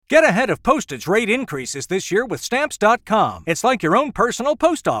Get ahead of postage rate increases this year with Stamps.com. It's like your own personal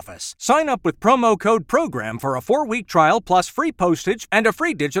post office. Sign up with promo code PROGRAM for a 4-week trial plus free postage and a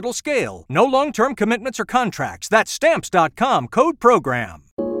free digital scale. No long-term commitments or contracts. That's Stamps.com, code PROGRAM.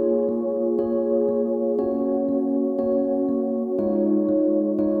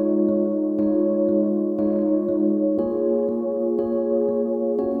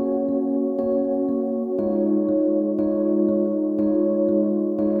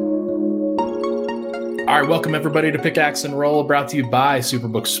 All right, welcome everybody to Pickaxe and Roll, brought to you by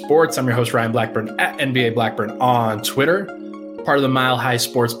Superbook Sports. I'm your host, Ryan Blackburn, at NBA Blackburn on Twitter, part of the Mile High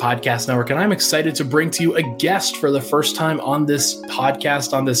Sports Podcast Network, and I'm excited to bring to you a guest for the first time on this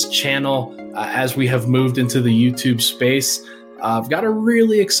podcast, on this channel, as we have moved into the YouTube space. I've got a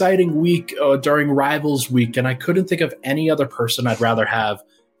really exciting week during Rivals Week, and I couldn't think of any other person I'd rather have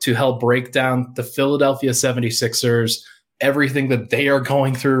to help break down the Philadelphia 76ers, everything that they are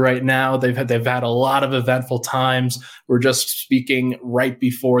going through right now. They've had a lot of eventful times. We're just speaking right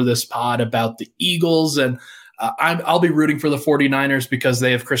before this pod about the Eagles, and I'll be rooting for the 49ers because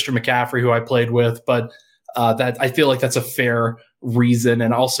they have Christian McCaffrey, who I played with, but that I feel like that's a fair reason.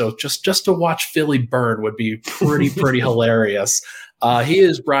 And also just to watch Philly burn would be pretty hilarious. He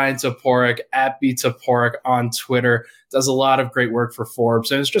is Bryan Toporek, at @BToporek on Twitter, does a lot of great work for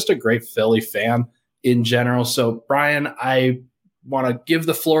Forbes, and is just a great Philly fan in general. So, Bryan, I want to give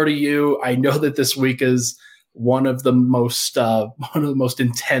the floor to you. I know that this week is one of the most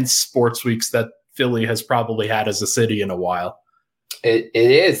intense sports weeks that Philly has probably had as a city in a while. It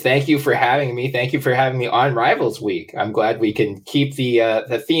is. Thank you for having me. Thank you for having me on Rivals Week. I'm glad we can keep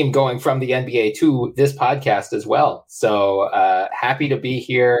the theme going from the NBA to this podcast as well. So happy to be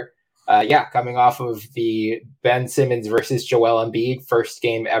here. Coming off of the Ben Simmons versus Joel Embiid first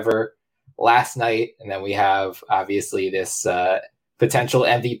game ever last night, and then we have obviously this potential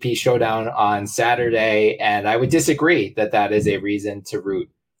MVP showdown on Saturday, and I would disagree that is a reason to root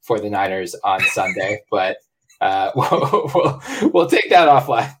for the Niners on Sunday, but we'll take that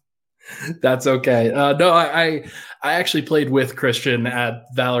offline. That's okay. No, I actually played with Christian at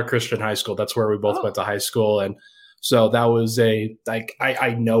Valor Christian High School. That's where we both went to high school, and so that was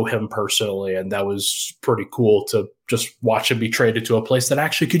I know him personally, and that was pretty cool to just watch him be traded to a place that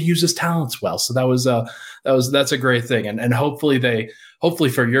actually could use his talents well. So that's a great thing, and hopefully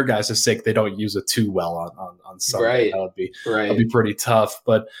for your guys' sake they don't use it too well on Sunday. Right. That'd be pretty tough.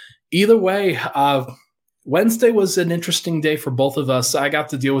 But either way, Wednesday was an interesting day for both of us. I got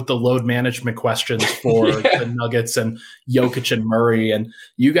to deal with the load management questions for the Nuggets and Jokic and Murray, and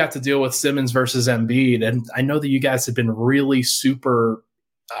you got to deal with Simmons versus Embiid. And I know that you guys have been really super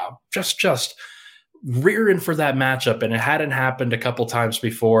just rearing for that matchup, and it hadn't happened a couple times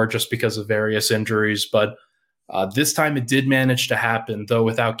before just because of various injuries. But this time it did manage to happen, though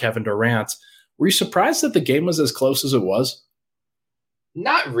without Kevin Durant. Were you surprised that the game was as close as it was?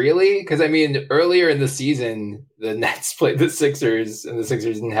 Not really, because I mean, earlier in the season, the Nets played the Sixers, and the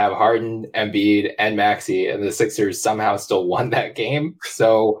Sixers didn't have Harden, Embiid, and Maxey, and the Sixers somehow still won that game.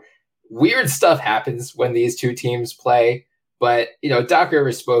 So weird stuff happens when these two teams play. But, Doc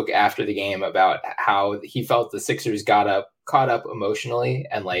Rivers spoke after the game about how he felt the Sixers caught up emotionally,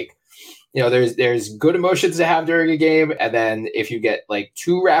 and there's good emotions to have during a game, and then if you get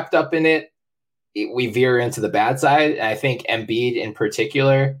too wrapped up in it, we veer into the bad side. And I think Embiid in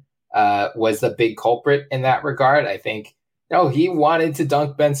particular was the big culprit in that regard. I think, he wanted to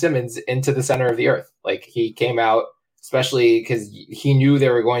dunk Ben Simmons into the center of the earth. He came out, especially because he knew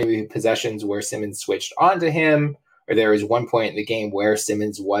there were going to be possessions where Simmons switched onto him, or there was one point in the game where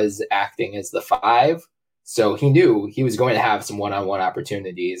Simmons was acting as the 5. So he knew he was going to have some one-on-one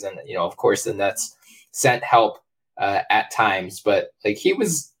opportunities. And, of course, the Nets sent help at times, but he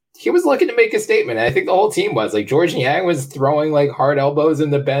was looking to make a statement. And I think the whole team was. George Niang was throwing hard elbows in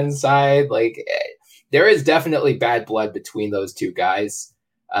the Ben's side. There is definitely bad blood between those two guys.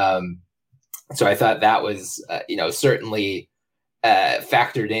 So I thought that was, certainly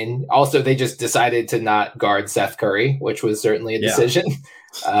factored in. Also, they just decided to not guard Seth Curry, which was certainly a decision.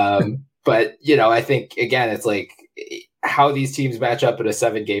 But, I think, again, it's how these teams match up in a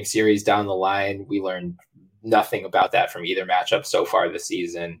 7-game series down the line. We learned nothing about that from either matchup so far this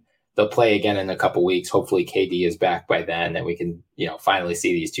season. They'll play again in a couple weeks. Hopefully KD is back by then, and we can, finally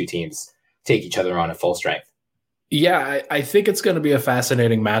see these two teams take each other on at full strength. Yeah, I think it's going to be a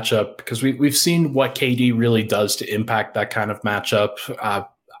fascinating matchup because we've seen what KD really does to impact that kind of matchup.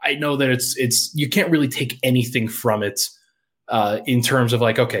 I know that it's you can't really take anything from it in terms of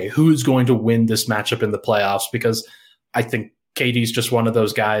okay, who's going to win this matchup in the playoffs? Because I think KD's just one of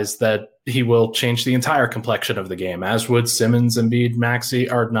those guys that he will change the entire complexion of the game, as would Simmons, Embiid, Maxey,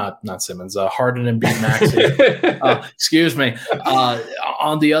 or not Simmons, Harden, Embiid, Maxey. Excuse me.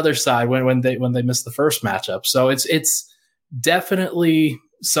 On the other side, when they missed the first matchup, so it's definitely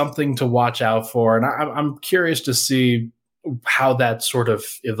something to watch out for, and I'm curious to see how that sort of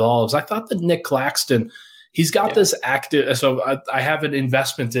evolves. I thought that Nick Claxton, he's got this active. So I have an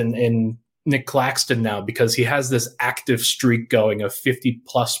investment in Nick Claxton now because he has this active streak going of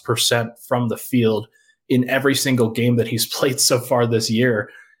 50+% from the field in every single game that he's played so far this year.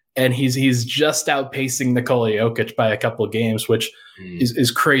 And he's just outpacing Nikola Jokic by a couple of games, which is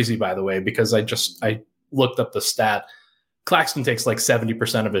crazy, by the way, because I looked up the stat. Claxton takes like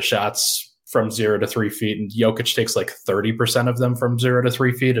 70% of his shots from 0 to 3 feet, and Jokic takes like 30% of them from 0 to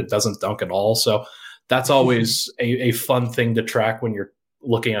 3 feet. It doesn't dunk at all. So that's always a fun thing to track when you're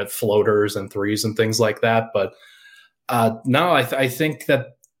looking at floaters and threes and things like that. But no, I think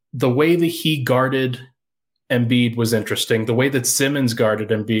that the way that he guarded Embiid was interesting. The way that Simmons guarded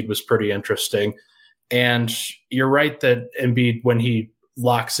Embiid was pretty interesting. And you're right that Embiid, when he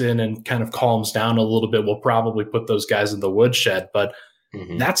locks in and kind of calms down a little bit, will probably put those guys in the woodshed. But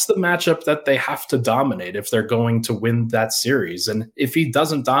that's the matchup that they have to dominate if they're going to win that series. And if he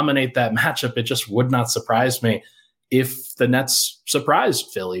doesn't dominate that matchup, it just would not surprise me if the Nets surprised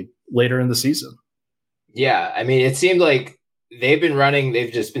Philly later in the season. Yeah, I mean, it seemed like they've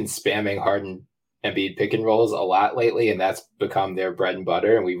just been spamming Harden Embiid pick and rolls a lot lately, and that's become their bread and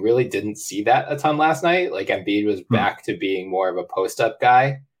butter. And we really didn't see that a ton last night. Like Embiid was back to being more of a post-up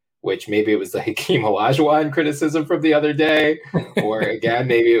guy, which maybe it was the Hakeem Olajuwon criticism from the other day, or again,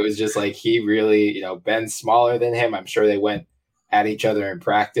 maybe it was just like he really, Ben's smaller than him. I'm sure they went at each other in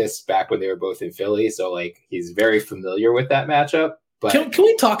practice back when they were both in Philly. So like he's very familiar with that matchup. But can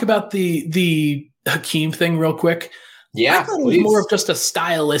we talk about the Hakeem thing real quick? Yeah, I thought it was more of just a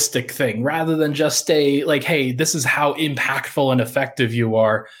stylistic thing rather than just a like, hey, this is how impactful and effective you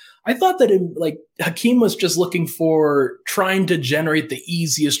are. I thought that Hakeem was just looking for trying to generate the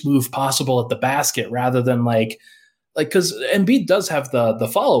easiest move possible at the basket rather than because Embiid does have the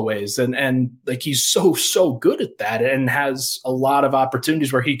followays and like he's so good at that and has a lot of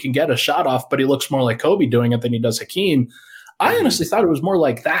opportunities where he can get a shot off, but he looks more like Kobe doing it than he does Hakeem. I honestly thought it was more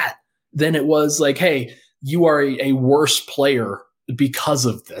like that than it was like, hey, you are a worse player because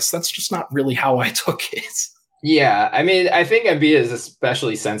of this. That's just not really how I took it. Yeah, I mean, I think Embiid is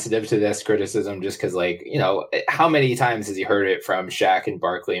especially sensitive to this criticism just because, how many times has he heard it from Shaq and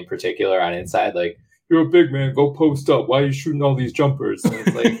Barkley in particular on inside? Like, you're a big man, go post up. Why are you shooting all these jumpers? And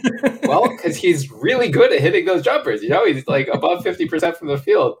it's like, well, because he's really good at hitting those jumpers. He's like above 50% from the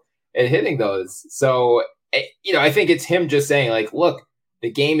field and hitting those. So, I think it's him just saying like, look,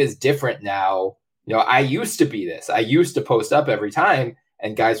 the game is different now. I used to be this. I used to post up every time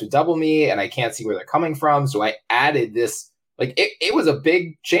and guys would double me and I can't see where they're coming from. So I added this, it was a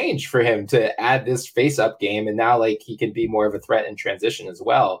big change for him to add this face up game. And now he can be more of a threat in transition as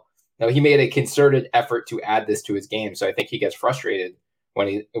well. He made a concerted effort to add this to his game. So I think he gets frustrated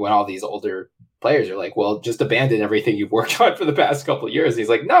when all these older players are like, well, just abandon everything you've worked on for the past couple of years. And he's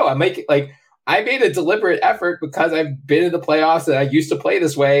like, no, I made a deliberate effort because I've been in the playoffs and I used to play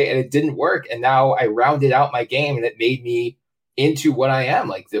this way and it didn't work. And now I rounded out my game and it made me into what I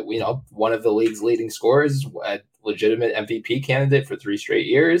am, one of the league's leading scorers, a legitimate MVP candidate for 3 straight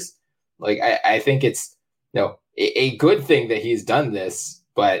years. I think it's, a good thing that he's done this,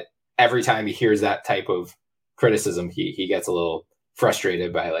 but every time he hears that type of criticism, he gets a little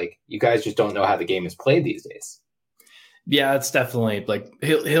frustrated by you guys just don't know how the game is played these days. Yeah, it's definitely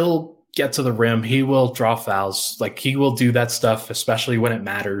he'll get to the rim. He will draw fouls. He will do that stuff, especially when it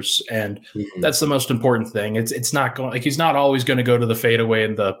matters. And that's the most important thing. It's not going he's not always going to go to the fadeaway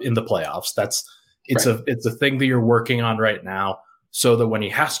in the playoffs. It's a thing that you're working on right now so that when he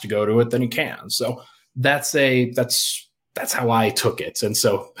has to go to it, then he can. So that's how I took it. And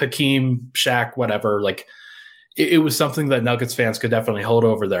so Hakeem, Shaq, whatever, it was something that Nuggets fans could definitely hold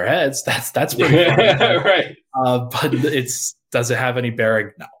over their heads. That's pretty fun. Right. But does it have any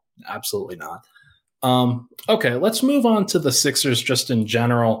bearing? No. Absolutely not. Okay, let's move on to the Sixers just in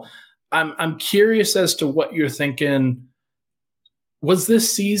general. I'm curious as to what you're thinking. Was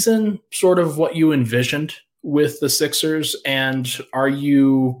this season sort of what you envisioned with the Sixers, and are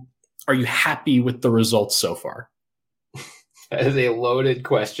you happy with the results so far? That is a loaded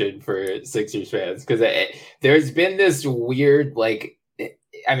question for Sixers fans because there's been this weird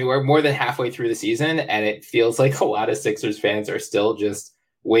we're more than halfway through the season, and it feels like a lot of Sixers fans are still just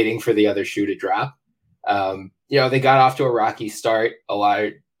waiting for the other shoe to drop. They got off to a rocky start, a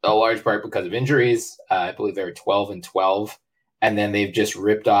large part because of injuries. I believe they were 12-12 And then they've just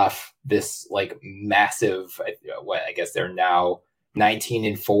ripped off this like massive, I guess they're now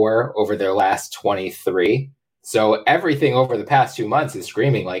 19-4 over their last 23. So everything over the past 2 months is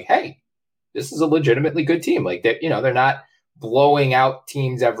screaming like, hey, this is a legitimately good team. Like that, they're not blowing out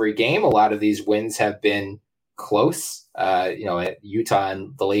teams every game. A lot of these wins have been close. At Utah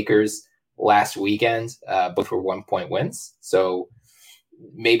and the Lakers last weekend, both were 1-point wins. So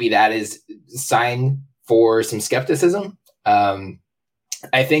maybe that is a sign for some skepticism.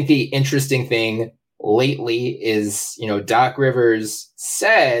 I think the interesting thing lately is, Doc Rivers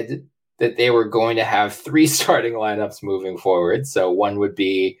said that they were going to have 3 starting lineups moving forward. So one would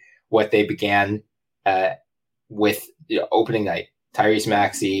be what they began with opening night: Tyrese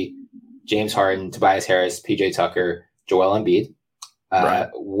Maxey, James Harden, Tobias Harris, PJ Tucker, Joel Embiid. Right.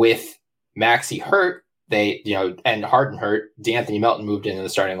 With Maxey hurt, and Harden hurt, DeAnthony Melton moved into the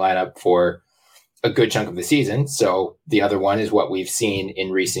starting lineup for a good chunk of the season. So the other one is what we've seen in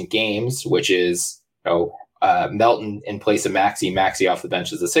recent games, which is Melton in place of Maxey off the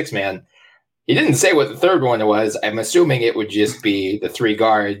bench as a 6-man. He didn't say what the third one was. I'm assuming it would just be the 3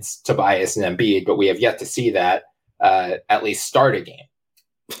 guards, Tobias and Embiid, but we have yet to see that at least start a game.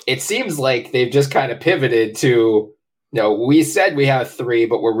 It seems like they've just kind of pivoted to, we said we have 3,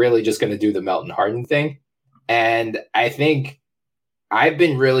 but we're really just going to do the Melton Harden thing. And I think I've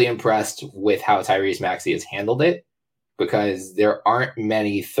been really impressed with how Tyrese Maxey has handled it, because there aren't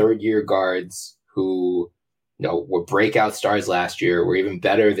many third-year guards who, were breakout stars last year, were even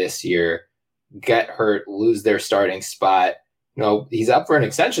better this year, get hurt, lose their starting spot. He's up for an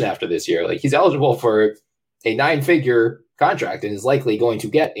extension after this year. Like, he's eligible for a 9-figure contract and is likely going to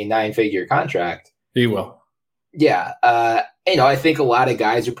get a 9-figure contract. He will. Yeah. I think a lot of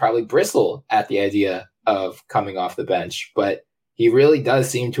guys would probably bristle at the idea of coming off the bench, but he really does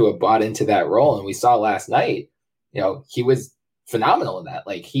seem to have bought into that role. And we saw last night, he was phenomenal in that.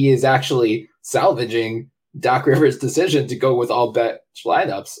 Like, he is actually salvaging Doc Rivers' decision to go with all bench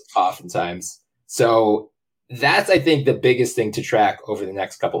lineups oftentimes. So that's, I think, the biggest thing to track over the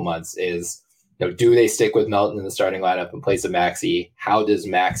next couple months is, do they stick with Melton in the starting lineup in place of Maxey? How does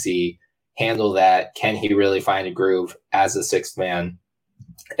Maxey handle that? Can he really find a groove as a 6th man?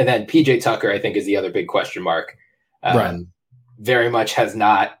 And then PJ Tucker, I think, is the other big question mark. Right. Very much has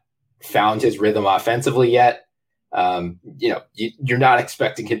not found his rhythm offensively yet. You're not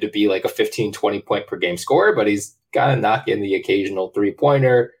expecting him to be like a 15, 20 point per game scorer, but he's got to knock in the occasional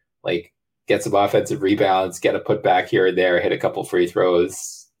 3-pointer, like get some offensive rebounds, get a putback here or there, hit a couple free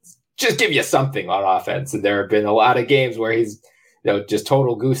throws, just give you something on offense. And there have been a lot of games where he's, just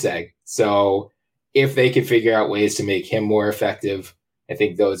total goose egg. So if they can figure out ways to make him more effective, I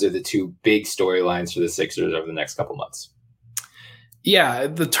think those are the 2 big storylines for the Sixers over the next couple months. Yeah,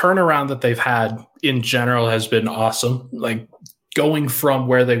 the turnaround that they've had in general has been awesome. Like, going from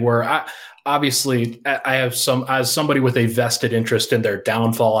where they were, obviously, I have as somebody with a vested interest in their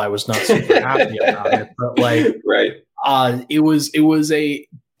downfall, I was not super happy about it. But right, it was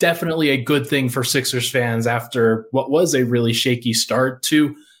definitely a good thing for Sixers fans after what was a really shaky start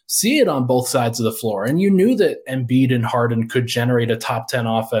to see it on both sides of the floor. And you knew that Embiid and Harden could generate a top 10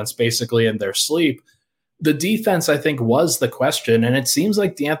 offense basically in their sleep. The defense, I think, was the question. And it seems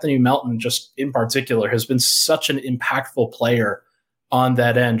like DeAnthony Melton, just in particular, has been such an impactful player on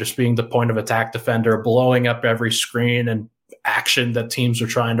that end, just being the point of attack defender, blowing up every screen and action that teams are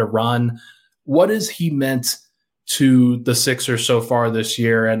trying to run. What has he meant to the Sixers so far this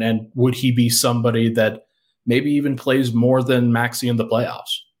year? And would he be somebody that maybe even plays more than Maxey in the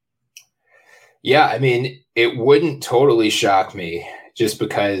playoffs? Yeah, I mean, it wouldn't totally shock me, just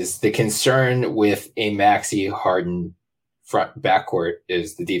because the concern with a Maxey Harden front backcourt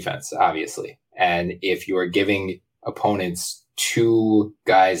is the defense, obviously. And if you are giving opponents 2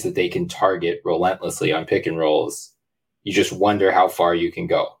 guys that they can target relentlessly on pick and rolls, you just wonder how far you can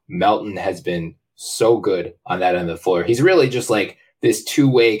go. Melton has been so good on that end of the floor. He's really just like this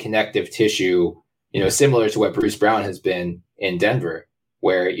 2-way connective tissue, similar to what Bruce Brown has been in Denver,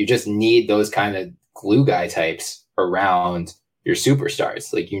 where you just need those kind of glue guy types around your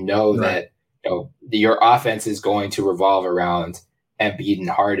superstars. Like, right, that, your offense is going to revolve around Embiid and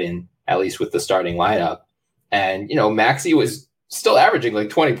Harden, at least with the starting lineup. And, Maxey was still averaging like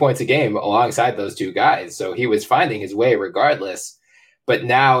 20 points a game alongside those 2 guys. So he was finding his way regardless. But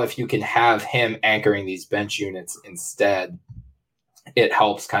now if you can have him anchoring these bench units instead, it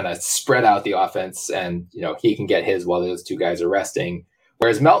helps kind of spread out the offense, and, he can get his while those 2 guys are resting.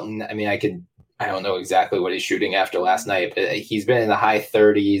 Whereas Melton, I mean, I don't know exactly what he's shooting after last night, but he's been in the high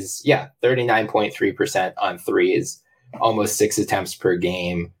 30s. Yeah, 39.3% on threes, almost 6 attempts per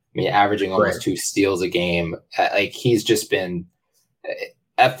game, mean, averaging almost 2 steals a game. Like, he's just been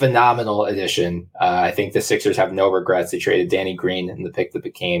a phenomenal addition. I think the Sixers have no regrets. They traded Danny Green and the pick that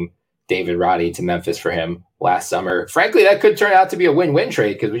became David Roddy to Memphis for him last summer. Frankly, that could turn out to be a win-win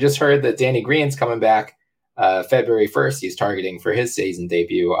trade, because we just heard that Danny Green's coming back February 1st. He's targeting for his season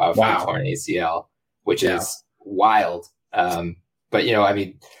debut of torn ACL, which is wild. But, I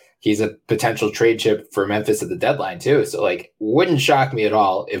mean, he's a potential trade chip for Memphis at the deadline too. So, like, wouldn't shock me at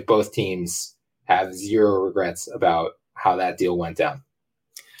all if both teams have zero regrets about how that deal went down.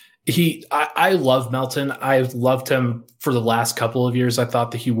 I love Melton. I've loved him for the last couple of years. I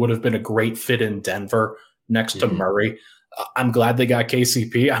thought that he would have been a great fit in Denver next to Murray. I'm glad they got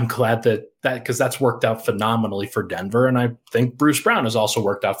KCP. I'm glad that because that's worked out phenomenally for Denver. And I think Bruce Brown has also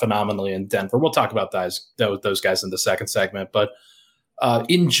worked out phenomenally in Denver. We'll talk about those guys in the second segment. But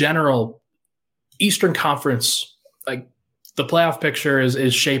in general, Eastern Conference, like, the playoff picture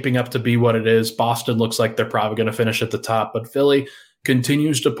is shaping up to be what it is. Boston looks like they're probably going to finish at the top, but Philly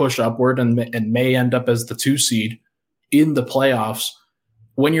continues to push upward and may end up as the 2 seed in the playoffs.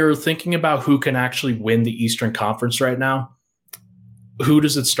 When you're thinking about who can actually win the Eastern Conference right now, who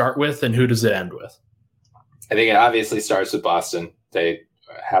does it start with and who does it end with? I think it obviously starts with Boston. They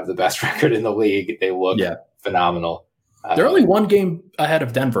have the best record in the league. They look phenomenal. They're only 1 game ahead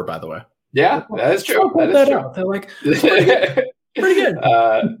of Denver, by the way. Yeah, that is true. That is true. They're like, pretty good.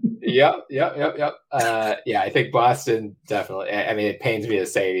 Yep. I think Boston definitely. I mean, it pains me to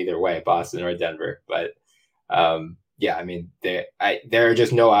say it either way, Boston or Denver. But I mean, there are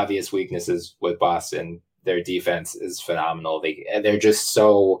just no obvious weaknesses with Boston. Their defense is phenomenal. They're just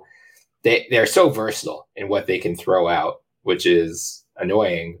they're so versatile in what they can throw out, which is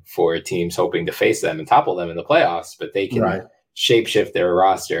annoying for teams hoping to face them and topple them in the playoffs. But they can shapeshift their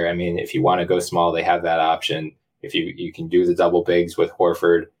roster. I mean, if you want to go small, they have that option. If you can do the double bigs with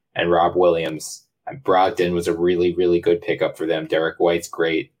Horford and Rob Williams, and Brogdon was a really, really good pickup for them. Derek White's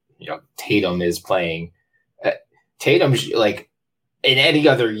great. Tatum is playing. Tatum's, like, in any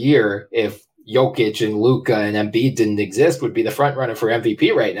other year, if Jokic and Luka and Embiid didn't exist, would be the front runner for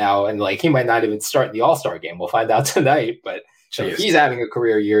MVP right now. And, like, he might not even start in the All-Star game. We'll find out tonight. But he's having a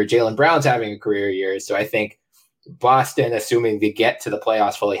career year. Jaylen Brown's having a career year. So I think Boston, assuming they get to the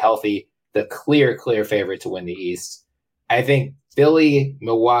playoffs fully healthy, the clear favorite to win the East. I think Philly,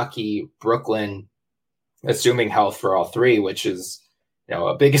 Milwaukee, Brooklyn, assuming health for all 3, which is,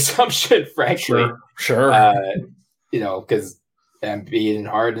 a big assumption, frankly. Sure. Because Embiid and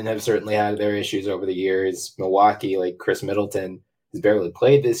Harden have certainly had their issues over the years. Milwaukee, like Chris Middleton, has barely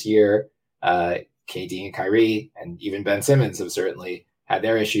played this year. KD and Kyrie and even Ben Simmons have certainly had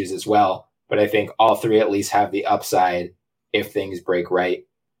their issues as well. But I think all 3 at least have the upside if things break right.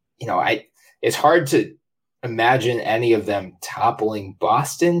 It's hard to imagine any of them toppling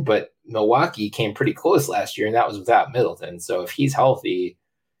Boston, but Milwaukee came pretty close last year, and that was without Middleton. So if he's healthy,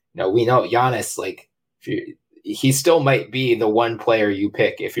 we know Giannis, like, he still might be the one player you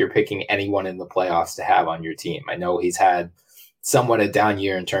pick if you're picking anyone in the playoffs to have on your team. I know he's had somewhat a down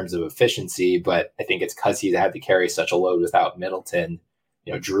year in terms of efficiency, but I think it's because he's had to carry such a load without Middleton.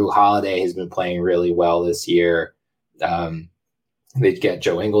 Drew Holiday has been playing really well this year. They get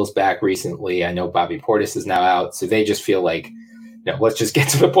Joe Ingles back recently. I know Bobby Portis is now out. So they just feel like, let's just get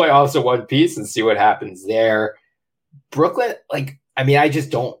to the playoffs in one piece and see what happens there. Brooklyn,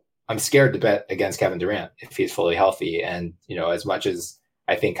 I'm scared to bet against Kevin Durant if he's fully healthy. And, as much as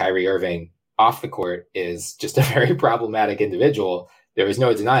I think Kyrie Irving off the court is just a very problematic individual, there is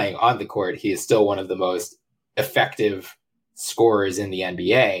no denying on the court, he is still one of the most effective scorers in the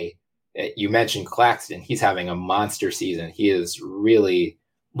NBA. You mentioned Claxton. He's having a monster season. He is really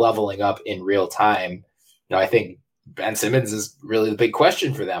leveling up in real time. I think Ben Simmons is really the big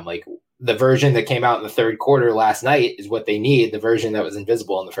question for them. Like, the version that came out in the third quarter last night is what they need. The version that was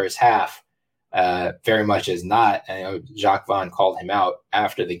invisible in the first half very much is not. And I know Jacques Vaughn called him out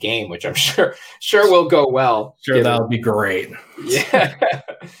after the game, which I'm sure will go well. Sure, that'll be great. Yeah.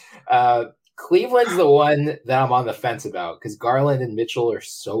 Cleveland's the one that I'm on the fence about because Garland and Mitchell are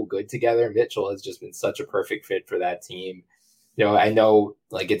so good together. Mitchell has just been such a perfect fit for that team. I know,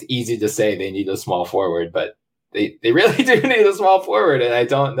 like, it's easy to say they need a small forward, but they really do need a small forward. And I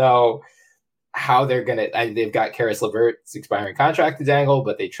don't know how they're going to, they've got Karis LeVert's expiring contract to dangle,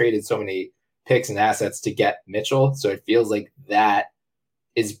 but they traded so many picks and assets to get Mitchell. So it feels like that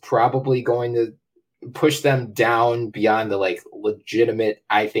is probably going to push them down beyond the, like, legitimate,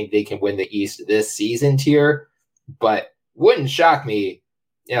 I think they can win the East this season tier, but wouldn't shock me.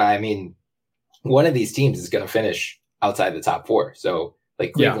 One of these teams is going to finish outside the top 4. So,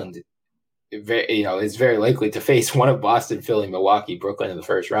 like, Cleveland is very likely to face one of Boston, Philly, Milwaukee, Brooklyn in the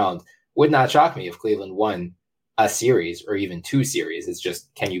first round. Would not shock me if Cleveland won a series or even 2 series. It's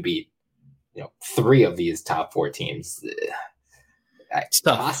just, can you beat 3 of these top 4 teams? It's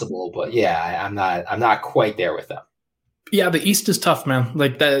possible, but yeah, I'm not quite there with them. Yeah, the East is tough, man.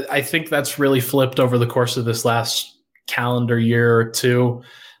 Like that, I think that's really flipped over the course of this last calendar year or two.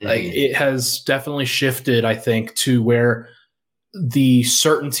 Like it has definitely shifted, I think, to where the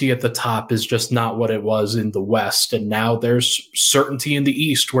certainty at the top is just not what it was in the West. And now there's certainty in the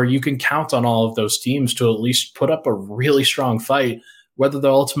East where you can count on all of those teams to at least put up a really strong fight. Whether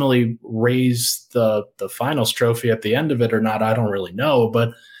they'll ultimately raise the finals trophy at the end of it or not, I don't really know. But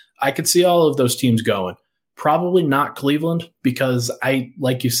I could see all of those teams going. Probably not Cleveland, because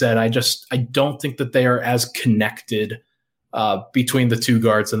like you said, I don't think that they are as connected between the 2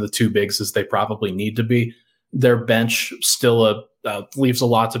 guards and the 2 bigs as they probably need to be. Their bench still leaves a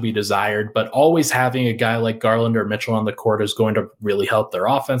lot to be desired, but always having a guy like Garland or Mitchell on the court is going to really help their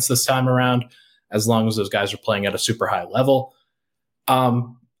offense this time around, as long as those guys are playing at a super high level.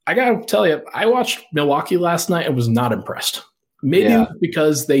 I got to tell you, I watched Milwaukee last night and was not impressed. Maybe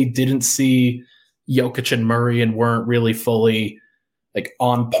because they didn't see Jokic and Murray and weren't really fully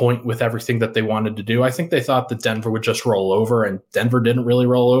on point with everything that they wanted to do. I think they thought that Denver would just roll over, and Denver didn't really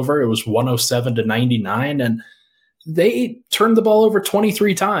roll over. It was 107-99, and they turned the ball over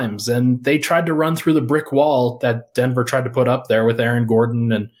 23 times, and they tried to run through the brick wall that Denver tried to put up there with Aaron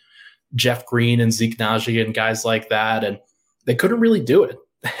Gordon and Jeff Green and Zeke Naji and guys like that, and they couldn't really do it.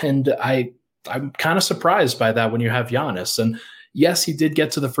 And I'm kind of surprised by that when you have Giannis. And yes, he did get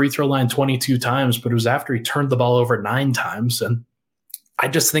to the free throw line 22 times, but it was after he turned the ball over 9 times. And I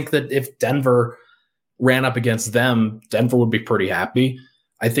just think that if Denver ran up against them, Denver would be pretty happy.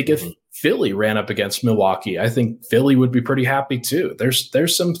 I think if Philly ran up against Milwaukee, I think Philly would be pretty happy too.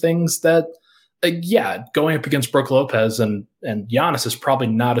 There's some things that, going up against Brook Lopez and Giannis is probably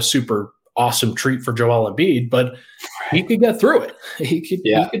not a super awesome treat for Joel Embiid, but he could get through it. He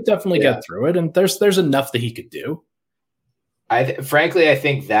could definitely get through it. And there's enough that he could do. Frankly, I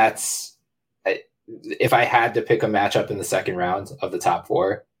think that's, if I had to pick a matchup in the second round of the top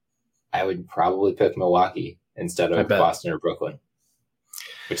 4, I would probably pick Milwaukee instead of Boston or Brooklyn,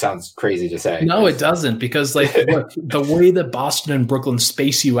 which sounds crazy to say. No, it doesn't, because look, the way that Boston and Brooklyn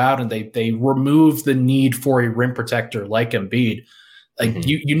space you out and they remove the need for a rim protector like Embiid,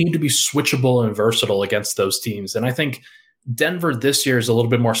 you need to be switchable and versatile against those teams. And I think Denver this year is a little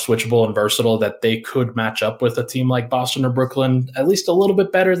bit more switchable and versatile, that they could match up with a team like Boston or Brooklyn at least a little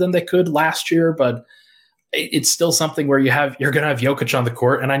bit better than they could last year. But it's still something where you're going to have Jokic on the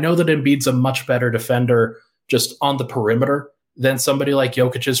court. And I know that Embiid's a much better defender just on the perimeter than somebody like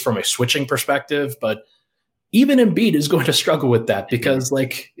Jokic is from a switching perspective. But even Embiid is going to struggle with that, because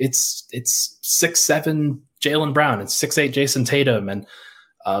it's 6'7" Jaylen Brown and 6'8" Jason Tatum, and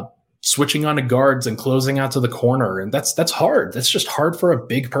switching on to guards and closing out to the corner. And that's hard. That's just hard for a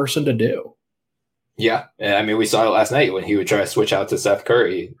big person to do. Yeah. I mean, we saw it last night when he would try to switch out to Seth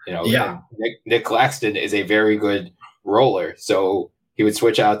Curry. Nick Claxton is a very good roller. So he would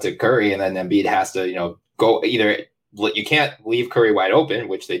switch out to Curry, and then Embiid has to, go either, you can't leave Curry wide open,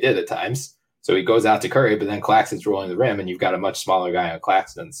 which they did at times. So he goes out to Curry, but then Claxton's rolling the rim, and you've got a much smaller guy on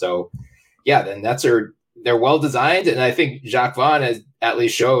Claxton. So yeah, then they're well designed. And I think Jacques Vaughn has at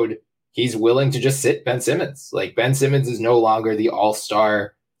least showed he's willing to just sit Ben Simmons. Like, Ben Simmons is no longer the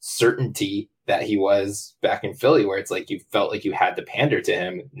all-star certainty that he was back in Philly, where it's like you felt like you had to pander to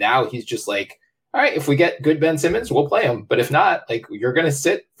him. Now he's just like, all right, if we get good Ben Simmons, we'll play him. But if not, you're going to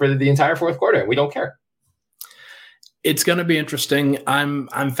sit for the entire fourth quarter, and we don't care. It's going to be interesting. I'm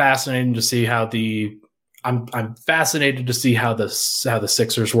fascinated to see how I'm fascinated to see how the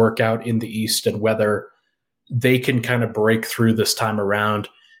Sixers work out in the East, and whether they can kind of break through this time around.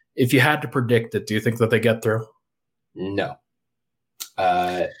 If you had to predict it, do you think that they get through? No.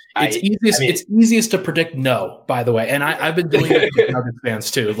 It's easiest to predict no, by the way. And I've been doing it with Nuggets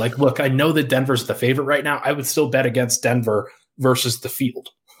fans too. Look, I know that Denver's the favorite right now. I would still bet against Denver versus the field.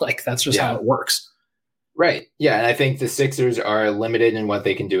 That's just how it works. Right. Yeah. And I think the Sixers are limited in what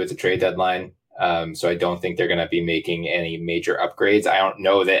they can do at the trade deadline. So I don't think they're going to be making any major upgrades. I don't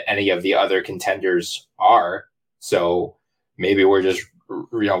know that any of the other contenders are. So maybe we're just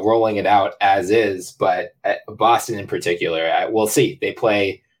rolling it out as is. But Boston in particular, we'll see. They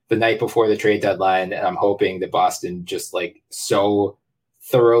play the night before the trade deadline, and I'm hoping that Boston just so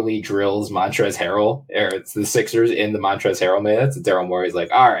thoroughly drills Montrezl Harrell, or it's the Sixers in the Montrezl Harrell minutes. Daryl Morey's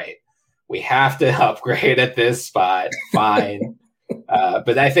like, all right, we have to upgrade at this spot. Fine.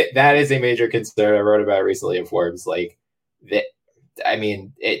 But I think that is a major concern. I wrote about it recently in Forbes.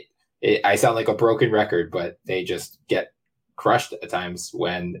 I sound like a broken record, but they just get crushed at times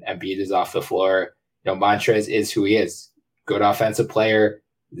when Embiid is off the floor. Montrez is who he is. Good offensive player,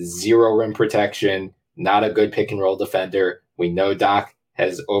 zero rim protection, not a good pick and roll defender. We know Doc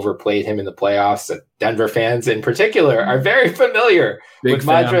has overplayed him in the playoffs. Denver fans in particular are very familiar with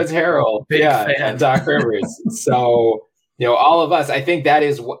Montrezl Harrell and Doc Rivers. So, all of us, I think that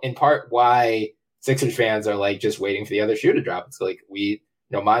is in part why Sixers fans are like just waiting for the other shoe to drop. It's like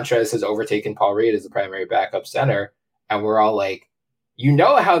Montrez has overtaken Paul Reed as the primary backup center. And we're all like,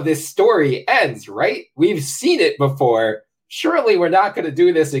 how this story ends, right? We've seen it before. Surely we're not going to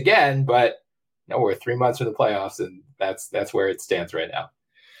do this again, but no, we're 3 months from the playoffs, and that's where it stands right now.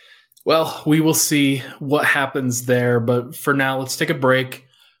 Well, we will see what happens there, but for now, let's take a break.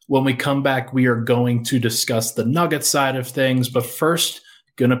 When we come back, we are going to discuss the Nuggets side of things, but first,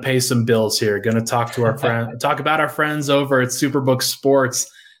 going to pay some bills here. Going to talk to our talk about our friends over at Superbook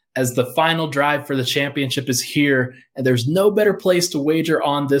Sports, as the final drive for the championship is here, and there's no better place to wager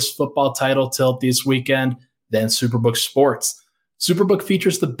on this football title tilt this weekend than Superbook Sports. Superbook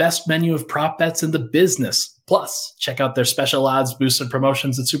features the best menu of prop bets in the business. Plus, check out their special odds, boosts, and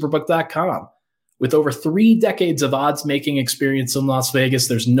promotions at superbook.com. With over 3 decades of odds-making experience in Las Vegas,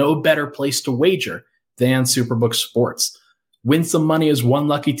 there's no better place to wager than Superbook Sports. Win some money as one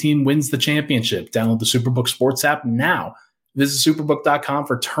lucky team wins the championship. Download the Superbook Sports app now. Visit superbook.com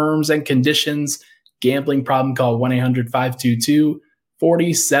for terms and conditions. Gambling problem, call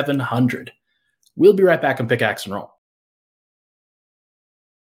 1-800-522-4700. We'll be right back on Pickaxe and Roll.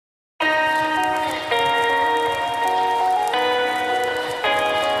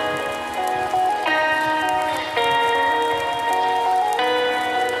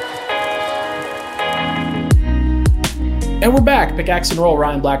 And we're back. Pickaxe and Roll.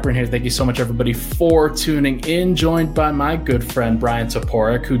 Ryan Blackburn here. Thank you so much, everybody, for tuning in. Joined by my good friend, Bryan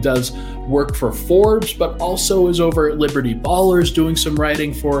Toporek, who does work for Forbes, but also is over at Liberty Ballers doing some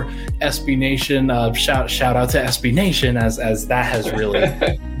writing for SB Nation. Shout out to SB Nation, as that has really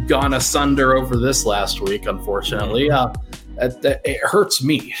gone asunder over this last week, unfortunately. It hurts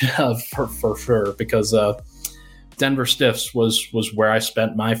me for sure, because Denver Stiffs was where I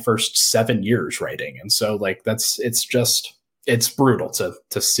spent my first 7 years writing. And so it's brutal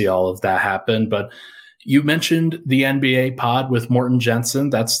to see all of that happen. But you mentioned the NBA pod with Morton Jensen.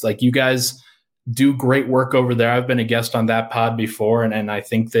 That's like, you guys do great work over there. I've been a guest on that pod before, and I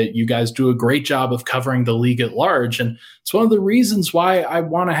think that you guys do a great job of covering the league at large. And it's one of the reasons why I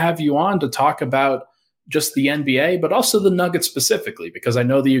want to have you on to talk about just the NBA, but also the Nuggets specifically, because I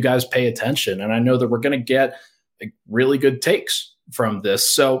know that you guys pay attention, and I know that we're going to get really good takes from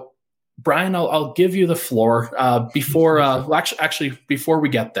this. So, Bryan, I'll give you the floor. Before we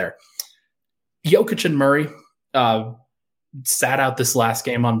get there, Jokic and Murray sat out this last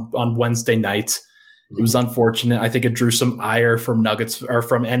game on Wednesday night. It was unfortunate. I think it drew some ire from Nuggets or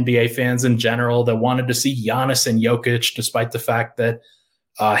from NBA fans in general that wanted to see Giannis and Jokic, despite the fact that,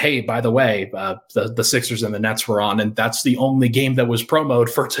 hey, by the way, the Sixers and the Nets were on, and that's the only game that was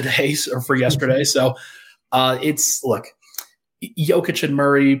promoted for today or for yesterday. So. Jokic and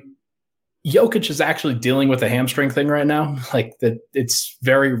Murray. Jokic is actually dealing with a hamstring thing right now. Like, that, it's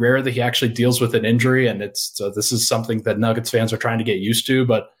very rare that he actually deals with an injury, and so this is something that Nuggets fans are trying to get used to.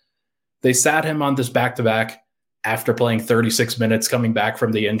 But they sat him on this back-to-back after playing 36 minutes, coming back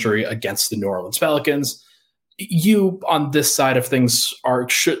from the injury against the New Orleans Pelicans. You, on this side of things,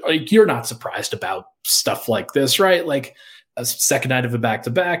 you're not surprised about stuff like this, right? Like, a second night of a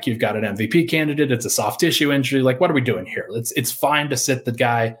back-to-back, you've got an MVP candidate, it's a soft tissue injury. Like, what are we doing here? It's fine to sit the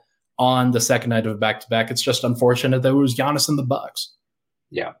guy on the second night of a back-to-back. It's just unfortunate that it was Giannis and the Bucks.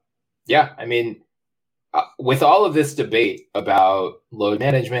 Yeah. I mean, with all of this debate about load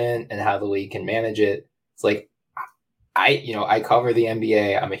management and how the league can manage it, it's like, I cover the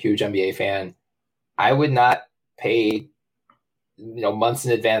NBA. I'm a huge NBA fan. I would not pay, months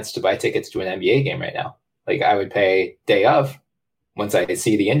in advance to buy tickets to an NBA game right now. Like, I would pay day of once I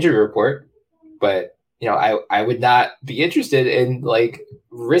see the injury report, but I would not be interested in like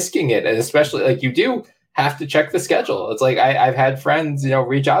risking it. And especially, like, you do have to check the schedule. It's like, I've had friends,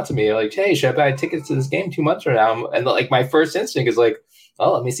 reach out to me like, hey, should I buy tickets to this game 2 months from now? And like, my first instinct is like,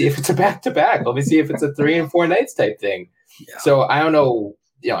 oh, let me see if it's a back-to-back. Let me see if it's a 3 and 4 nights type thing. Yeah. So I don't know.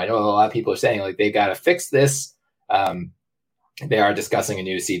 I know a lot of people are saying like, they've got to fix this. They are discussing a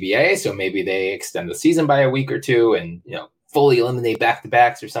new CBA, so maybe they extend the season by a week or two and, fully eliminate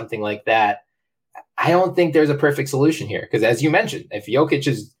back-to-backs or something like that. I don't think there's a perfect solution here, because as you mentioned, if Jokic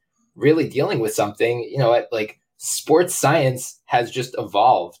is really dealing with something, like, sports science has just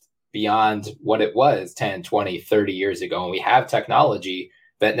evolved beyond what it was 10, 20, 30 years ago. And we have technology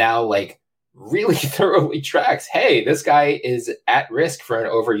that now like really thoroughly tracks, hey, this guy is at risk for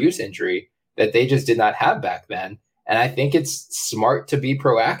an overuse injury that they just did not have back then. And I think it's smart to be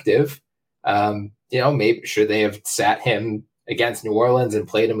proactive. Maybe should they have sat him against New Orleans and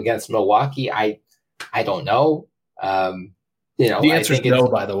played him against Milwaukee? I don't know. The answer is no,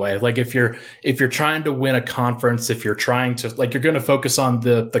 by the way. Like if you're trying to win a conference, if you're trying to, like, you're going to focus on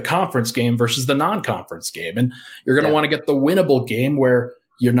the conference game versus the non-conference game. And you're going to want to get the winnable game where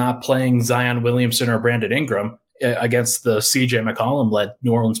you're not playing Zion Williamson or Brandon Ingram against the CJ McCollum-led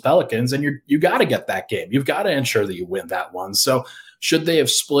New Orleans Pelicans. And you got to get that game. You've got to ensure that you win that one. So should they have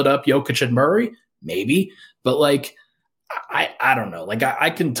split up Jokic and Murray? Maybe. But like, I don't know. Like I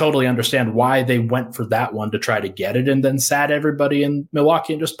can totally understand why they went for that one to try to get it and then sat everybody in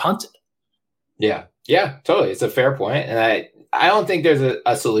Milwaukee and just punted. Yeah, totally. It's a fair point. And I don't think there's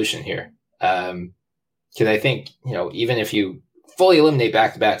a solution here. Because I think, even if you fully eliminate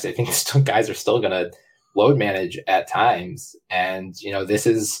back-to-backs, I think guys are still going to load manage at times. And, this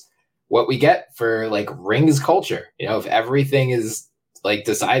is what we get for like rings culture. If everything is like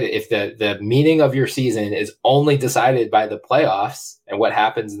decided, if the meaning of your season is only decided by the playoffs and what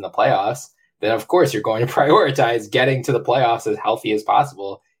happens in the playoffs, then of course you're going to prioritize getting to the playoffs as healthy as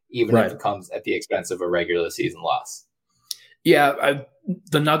possible, even if it comes at the expense of a regular season loss. Yeah,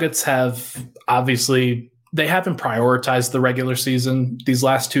 the Nuggets have obviously, they haven't prioritized the regular season these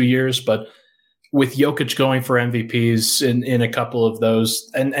last 2 years, but with Jokic going for MVPs in a couple of those,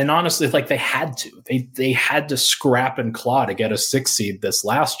 and honestly, like they had to scrap and claw to get a 6 seed this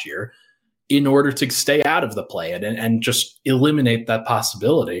last year in order to stay out of the play and just eliminate that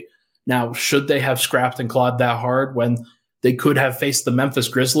possibility. Now, should they have scrapped and clawed that hard when they could have faced the Memphis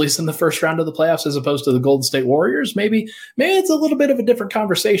Grizzlies in the first round of the playoffs as opposed to the Golden State Warriors? Maybe it's a little bit of a different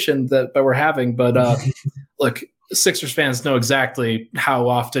conversation that we're having, but look, Sixers fans know exactly how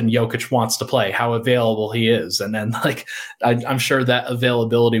often Jokic wants to play, how available he is. And then like, I'm sure that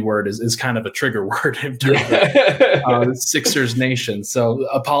availability word is kind of a trigger word in terms of Sixers nation. So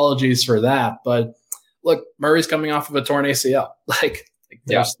apologies for that. But look, Murray's coming off of a torn ACL.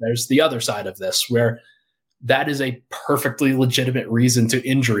 There's the other side of this where that is a perfectly legitimate reason to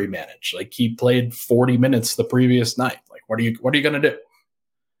injury manage. Like he played 40 minutes the previous night. Like, what are you going to do?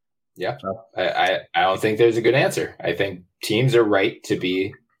 Yeah, I don't think there's a good answer. I think teams are right to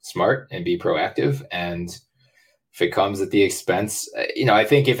be smart and be proactive. And if it comes at the expense, I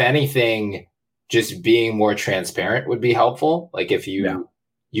think if anything, just being more transparent would be helpful. Like if you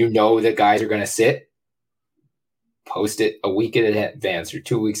know that guys are going to sit, post it a week in advance or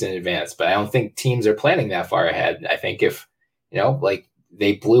 2 weeks in advance. But I don't think teams are planning that far ahead. I think if, like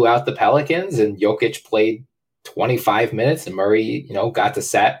they blew out the Pelicans and Jokic played 25 minutes and Murray, got to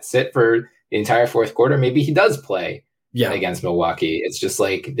sit for the entire fourth quarter, maybe he does play against Milwaukee. It's just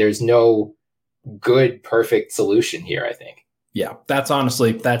like there's no good, perfect solution here, I think. Yeah, that's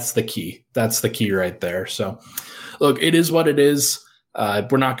the key. That's the key right there. So, look, it is what it is.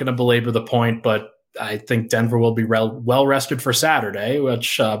 We're not going to belabor the point, but I think Denver will be well rested for Saturday,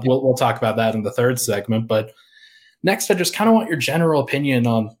 which we'll talk about that in the third segment. But next, I just kind of want your general opinion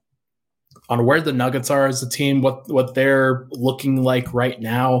on where the Nuggets are as a team, what they're looking like right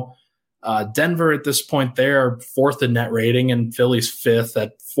now. Denver at this point, they're fourth in net rating and Philly's fifth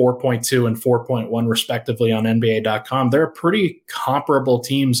at 4.2 and 4.1 respectively on NBA.com. They're pretty comparable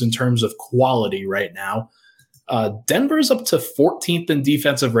teams in terms of quality right now. Denver's up to 14th in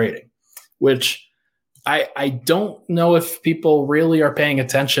defensive rating, which I don't know if people really are paying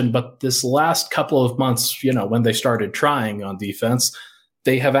attention, but this last couple of months, when they started trying on defense,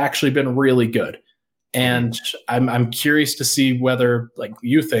 they have actually been really good. And I'm curious to see whether, like,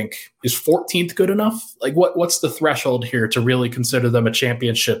 you think, is 14th good enough? Like, what's the threshold here to really consider them a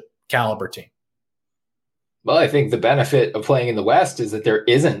championship caliber team? Well, I think the benefit of playing in the West is that there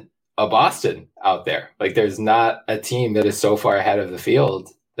isn't a Boston out there. Like, there's not a team that is so far ahead of the field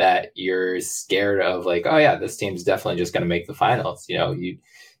that you're scared of, like, oh yeah, this team's definitely just going to make the finals.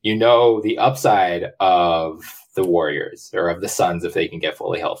 You know the upside of the Warriors or of the Suns if they can get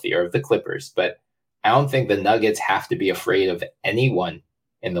fully healthy, or of the Clippers. But I don't think the Nuggets have to be afraid of anyone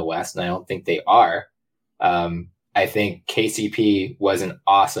in the West, and I don't think they are. I think KCP was an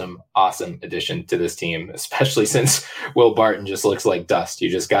awesome addition to this team, especially since Will Barton just looks like dust. He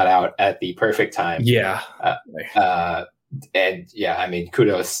just got out at the perfect time. Yeah. And yeah, I mean,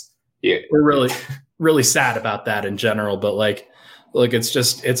 kudos. Yeah. We're really, really sad about that in general, but like, look, it's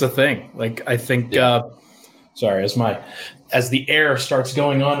a thing. Like, I think, sorry, as the air starts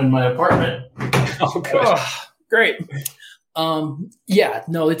going on in my apartment. Oh, good. Oh, great.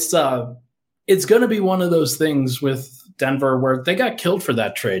 It's going to be one of those things with Denver where they got killed for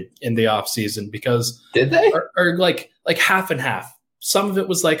that trade in the offseason because did they? Or like half and half. Some of it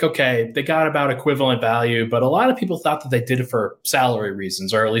was like, okay, they got about equivalent value, but a lot of people thought that they did it for salary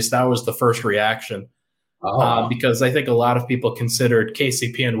reasons, or at least that was the first reaction. Because I think a lot of people considered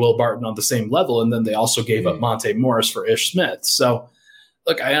KCP and Will Barton on the same level, and then they also gave up Monte Morris for Ish Smith. So,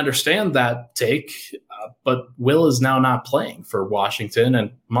 look, I understand that take, but Will is now not playing for Washington,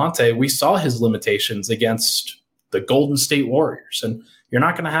 and Monte, we saw his limitations against the Golden State Warriors, and you're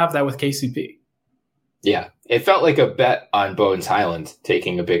not going to have that with KCP. Yeah, it felt like a bet on Bones Highland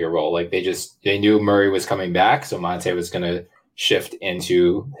taking a bigger role. Like they knew Murray was coming back, so Monte was going to shift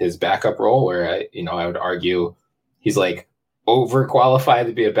into his backup role, where I would argue he's like overqualified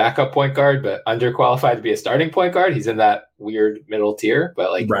to be a backup point guard, but underqualified to be a starting point guard. He's in that weird middle tier,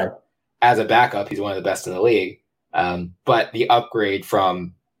 but like as a backup, he's one of the best in the league. But the upgrade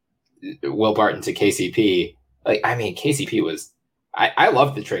from Will Barton to KCP, KCP was. I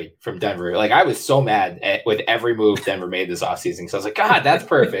loved the trade from Denver. Like, I was so mad with every move Denver made this offseason. So I was like, God, that's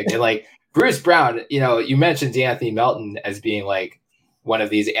perfect. And like Bruce Brown, you mentioned D'Anthony Melton as being like one of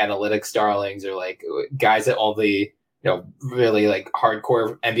these analytics darlings, or like guys that only, really like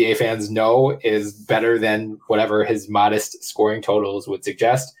hardcore NBA fans know is better than whatever his modest scoring totals would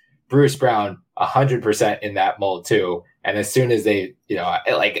suggest. Bruce Brown, 100% in that mold too. And as soon as they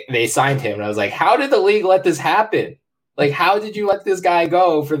signed him, and I was like, how did the league let this happen? Like, how did you let this guy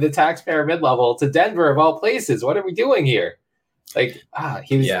go for the taxpayer mid-level to Denver of all places? What are we doing here? Like,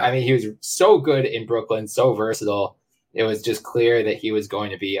 he was so good in Brooklyn, so versatile. It was just clear that he was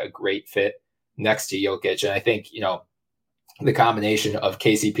going to be a great fit next to Jokic. And I think, the combination of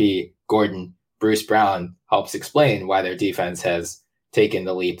KCP, Gordon, Bruce Brown helps explain why their defense has taken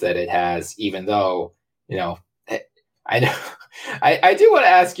the leap that it has, even though, I know I do want to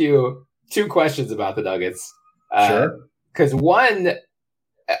ask you two questions about the Nuggets. Sure. Because one,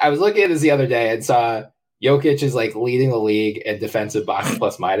 I was looking at this the other day and saw Jokic is like leading the league in defensive box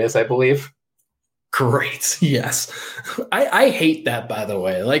plus minus, I believe. Great. Yes. I hate that, by the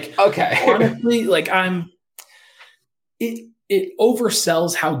way. Like, okay. Honestly, like it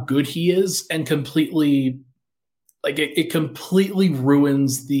oversells how good he is, and completely, like it completely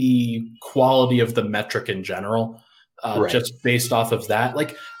ruins the quality of the metric in general, just based off of that.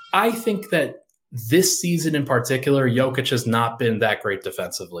 Like, I think that this season in particular, Jokic has not been that great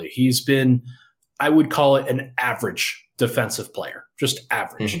defensively. He's been, I would call it an average defensive player, just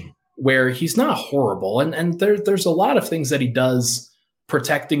average, where he's not horrible. And there's a lot of things that he does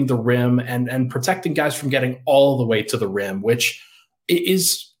protecting the rim and protecting guys from getting all the way to the rim, which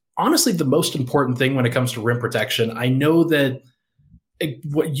is honestly the most important thing when it comes to rim protection. I know that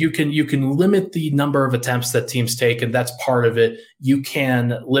what you can limit the number of attempts that teams take, and that's part of it. You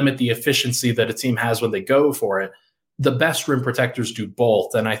can limit the efficiency that a team has when they go for it. The best rim protectors do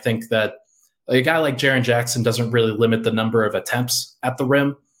both, and I think that a guy like Jaren Jackson doesn't really limit the number of attempts at the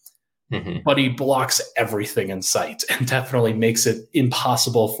rim, but he blocks everything in sight and definitely makes it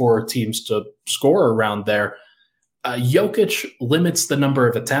impossible for teams to score around there. Jokic limits the number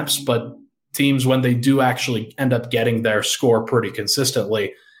of attempts, but teams, when they do actually end up getting their score pretty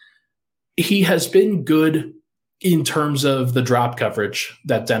consistently, he has been good in terms of the drop coverage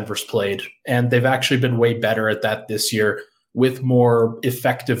that Denver's played. And they've actually been way better at that this year with more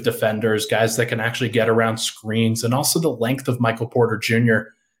effective defenders, guys that can actually get around screens. And also the length of Michael Porter Jr.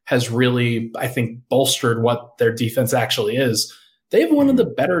 has really, I think, bolstered what their defense actually is. They have one of the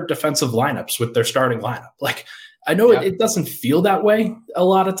better defensive lineups with their starting lineup. Like, I know it doesn't feel that way a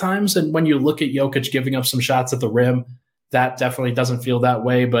lot of times. And when you look at Jokic giving up some shots at the rim, that definitely doesn't feel that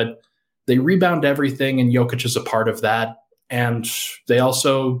way. But they rebound everything, and Jokic is a part of that. And they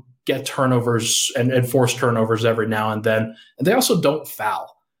also get turnovers and force turnovers every now and then. And they also don't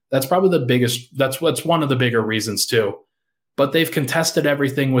foul. That's probably the biggest. That's what's one of the bigger reasons too. But they've contested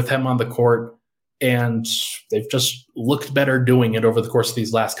everything with him on the court, and they've just looked better doing it over the course of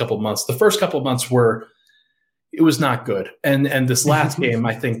these last couple of months. The first couple of months it was not good. And this last game,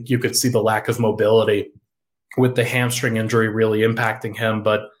 I think you could see the lack of mobility with the hamstring injury really impacting him.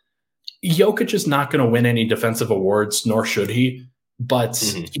 But Jokic is not going to win any defensive awards, nor should he, but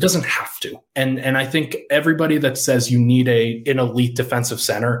he doesn't have to. And I think everybody that says you need an elite defensive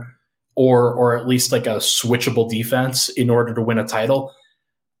center or at least like a switchable defense in order to win a title,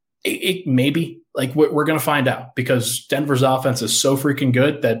 it maybe, like, we're going to find out, because Denver's offense is so freaking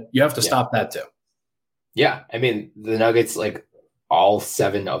good that you have to stop that too. Yeah, I mean, the Nuggets, like, all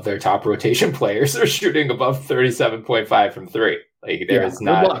 7 of their top rotation players are shooting above 37.5 from three. Like, there's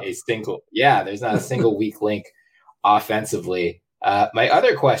not a single weak link offensively. My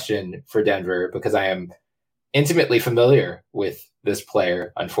other question for Denver, because I am intimately familiar with this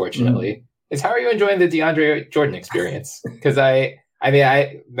player, unfortunately, is how are you enjoying the DeAndre Jordan experience? Because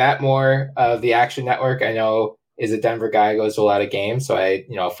Matt Moore of the Action Network, I know, is a Denver guy, goes to a lot of games, so I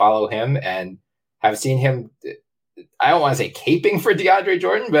follow him and have seen him. I don't want to say caping for DeAndre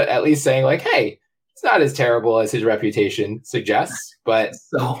Jordan, but at least saying like, hey, it's not as terrible as his reputation suggests. But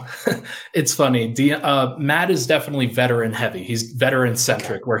so it's funny. Matt is definitely veteran heavy. He's veteran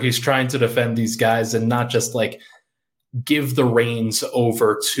centric, where he's trying to defend these guys and not just like give the reins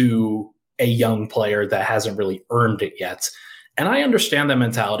over to a young player that hasn't really earned it yet. And I understand that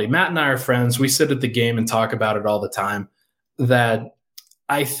mentality. Matt and I are friends. We sit at the game and talk about it all the time. That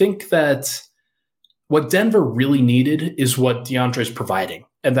I think that what Denver really needed is what DeAndre's providing.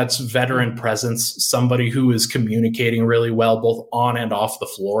 And that's veteran presence, somebody who is communicating really well, both on and off the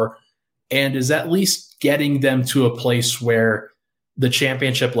floor, and is at least getting them to a place where the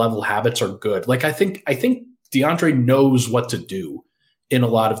championship level habits are good. Like, I think DeAndre knows what to do in a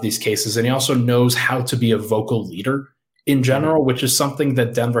lot of these cases. And he also knows how to be a vocal leader in general, which is something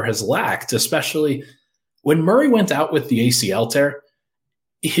that Denver has lacked, especially when Murray went out with the ACL tear.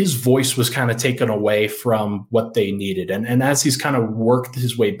 His voice was kind of taken away from what they needed. And as he's kind of worked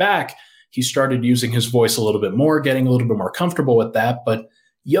his way back, he started using his voice a little bit more, getting a little bit more comfortable with that. But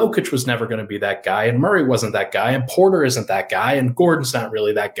Jokic was never going to be that guy, and Murray wasn't that guy, and Porter isn't that guy, and Gordon's not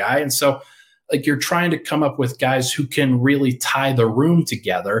really that guy. And so like you're trying to come up with guys who can really tie the room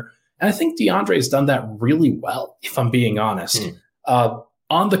together. And I think DeAndre has done that really well, if I'm being honest.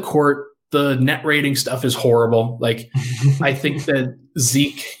 On the court, the net rating stuff is horrible. Like, I think that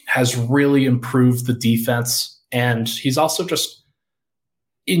Zeke has really improved the defense, and he's also just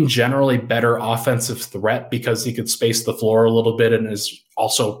in general a better offensive threat because he could space the floor a little bit and is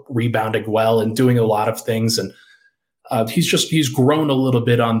also rebounding well and doing a lot of things. And he's grown a little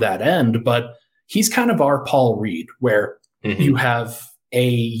bit on that end, but he's kind of our Paul Reed, where you have a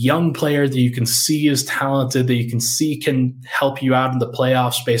young player that you can see is talented, that you can see can help you out in the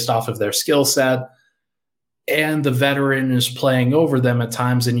playoffs based off of their skill set, and the veteran is playing over them at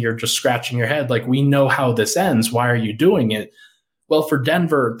times, and you're just scratching your head like, we know how this ends. Why are you doing it? Well, for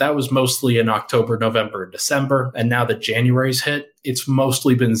Denver, that was mostly in October, November, and December, and now that January's hit, it's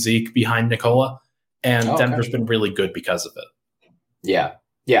mostly been Zeke behind Nikola, and Denver's been really good because of it. Yeah.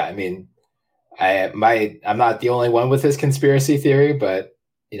 I mean, I'm not the only one with this conspiracy theory, but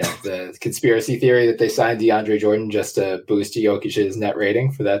the conspiracy theory that they signed DeAndre Jordan just to boost Jokic's net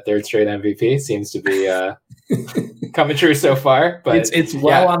rating for that third straight MVP seems to be coming true so far. But it's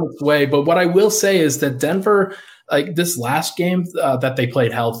well on its way. But what I will say is that Denver, like this last game that they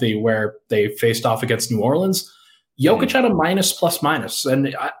played healthy, where they faced off against New Orleans, Jokic had a minus,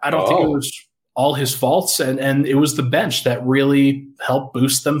 and I don't think it was all his faults, and it was the bench that really helped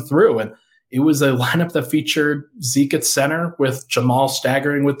boost them through. And it was a lineup that featured Zeke at center with Jamal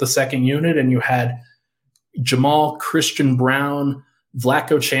staggering with the second unit. And you had Jamal, Christian Brown,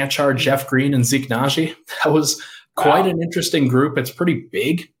 Vlatko Chanchar, Jeff Green, and Zeke Naji. That was quite an interesting group. It's pretty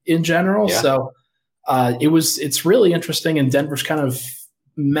big in general. Yeah. So it's really interesting. And Denver's kind of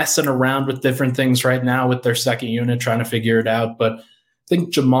messing around with different things right now with their second unit, trying to figure it out. But I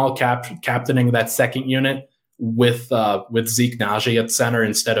think Jamal captaining that second unit with Zeke Naji at center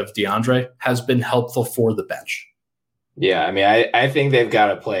instead of DeAndre has been helpful for the bench. Yeah, I mean, I think they've got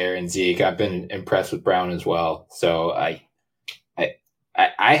a player in Zeke. I've been impressed with Brown as well. So I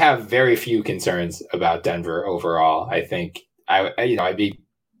have very few concerns about Denver overall. I think I'd be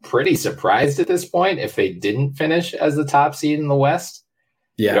pretty surprised at this point if they didn't finish as the top seed in the West.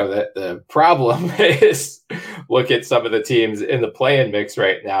 Yeah, the problem is, look at some of the teams in the play-in mix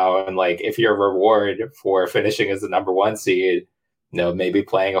right now, and like if your reward for finishing as the number one seed, maybe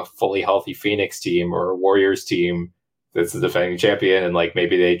playing a fully healthy Phoenix team or a Warriors team that's the defending champion, and like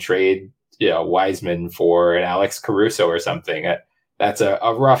maybe they trade Wiseman for an Alex Caruso or something. That's a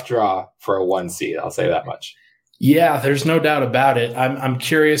rough draw for a one seed. I'll say that much. Yeah, there's no doubt about it. I'm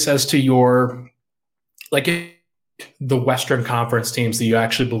curious as to your the Western Conference teams that you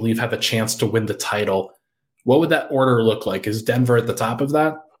actually believe have a chance to win the title. What would that order look like? Is Denver at the top of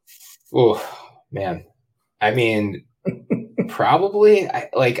that? Oh, man. I mean, probably.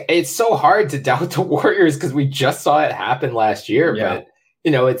 It's so hard to doubt the Warriors because we just saw it happen last year. Yeah.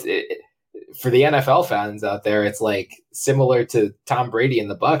 But, for the NFL fans out there, it's like similar to Tom Brady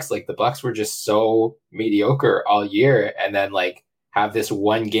and the Bucs. Like the Bucs were just so mediocre all year, and then like have this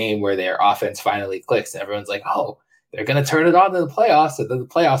one game where their offense finally clicks and everyone's like, oh, they're going to turn it on in the playoffs. And then the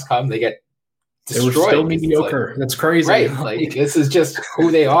playoffs come, they get destroyed. They were still mediocre. That's crazy. Right. Like this is just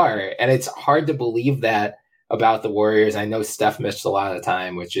who they are. And it's hard to believe that about the Warriors. I know Steph missed a lot of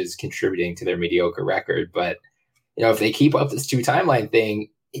time, which is contributing to their mediocre record. But, if they keep up this 2 timeline thing,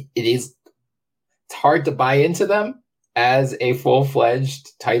 it's hard to buy into them as a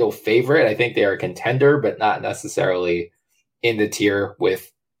full-fledged title favorite. I think they are a contender, but not necessarily in the tier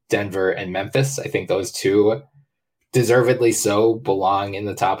with Denver and Memphis. I think those two, deservedly so, belong in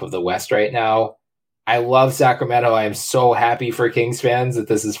the top of the West right now. I love Sacramento. I am so happy for Kings fans that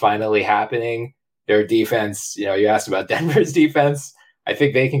this is finally happening. Their defense, you asked about Denver's defense. I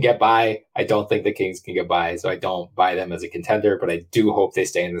think they can get by. I don't think the Kings can get by, so I don't buy them as a contender, but I do hope they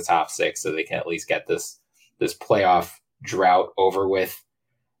stay in the top 6 so they can at least get this playoff drought over with.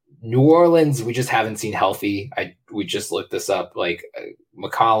 New Orleans, we just haven't seen healthy. We just looked this up. Like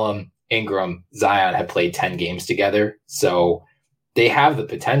McCollum, Ingram, Zion have played 10 games together, so they have the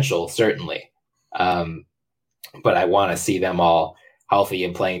potential, certainly. But I want to see them all healthy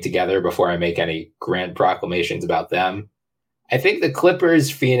and playing together before I make any grand proclamations about them. I think the Clippers,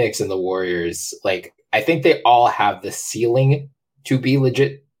 Phoenix, and the Warriors, I think they all have the ceiling to be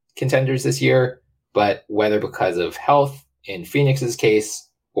legit contenders this year, but whether because of health in Phoenix's case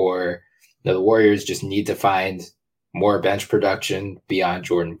or the Warriors just need to find more bench production beyond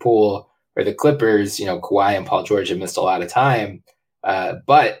Jordan Poole, or the Clippers, Kawhi and Paul George have missed a lot of time,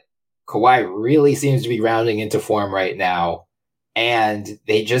 but Kawhi really seems to be rounding into form right now. And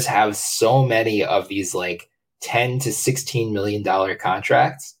they just have so many of these $10 to $16 million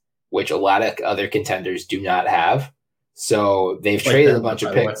contracts, which a lot of other contenders do not have. So they've traded a bunch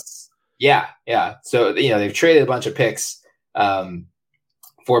of picks. Yeah. So, they've traded a bunch of picks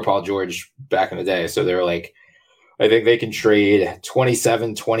for Paul George back in the day. So they're I think they can trade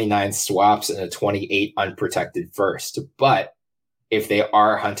 27, 29 swaps and a 28 unprotected first. But if they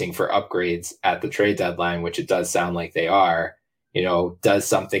are hunting for upgrades at the trade deadline, which it does sound like they are, does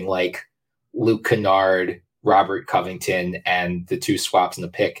something like Luke Kennard, Robert Covington, and the 2 swaps in the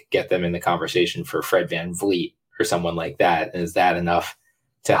pick get them in the conversation for Fred VanVleet or someone like that? And is that enough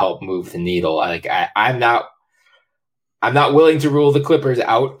to help move the needle? I'm not willing to rule the Clippers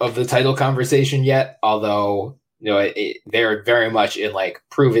out of the title conversation yet, although they're very much in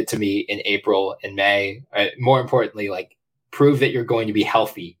prove it to me in April and May. More importantly, prove that you're going to be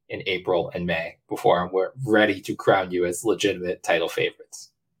healthy in April and May before we're ready to crown you as legitimate title favorites.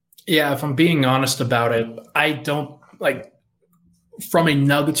 Yeah, if I'm being honest about it, I don't from a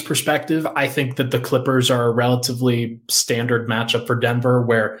Nuggets perspective, I think that the Clippers are a relatively standard matchup for Denver,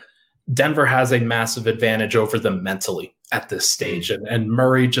 where Denver has a massive advantage over them mentally at this stage. And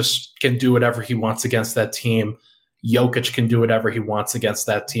Murray just can do whatever he wants against that team. Jokic can do whatever he wants against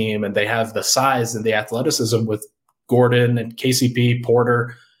that team. And they have the size and the athleticism with Gordon and KCP,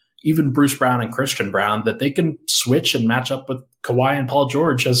 Porter, even Bruce Brown and Christian Brown, that they can switch and match up with Kawhi and Paul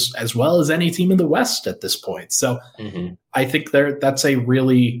George as well as any team in the West at this point. So I think that's a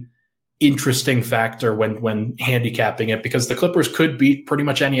really interesting factor when handicapping it, because the Clippers could beat pretty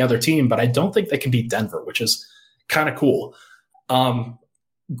much any other team, but I don't think they can beat Denver, which is kind of cool.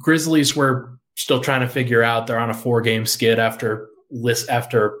 Grizzlies were still trying to figure out. They're on a 4-game skid after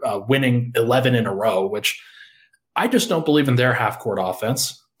winning 11 in a row, which I just don't believe in their half-court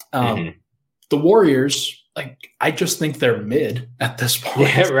offense. The Warriors, I just think they're mid at this point.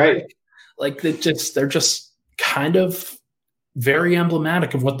 Yeah, right. They're just kind of very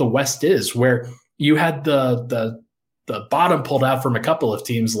emblematic of what the West is, where you had the bottom pulled out from a couple of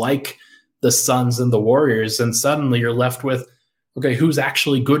teams like the Suns and the Warriors, and suddenly you're left with, okay, who's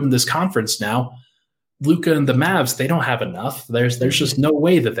actually good in this conference now? Luka and the Mavs, they don't have enough. There's just no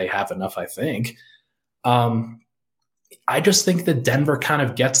way that they have enough, I think. I just think that Denver kind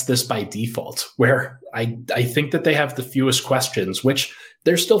of gets this by default, where I think that they have the fewest questions, which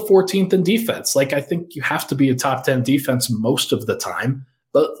they're still 14th in defense. I think you have to be a top 10 defense most of the time,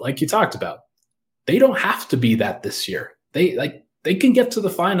 but like you talked about, they don't have to be that this year. They can get to the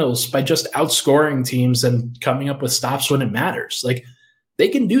finals by just outscoring teams and coming up with stops when it matters. They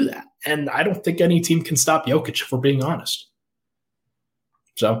can do that. And I don't think any team can stop Jokic, if we're being honest.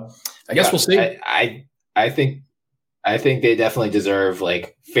 So I guess we'll see. I think they definitely deserve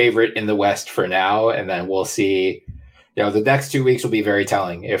favorite in the West for now. And then we'll see, the next 2 weeks will be very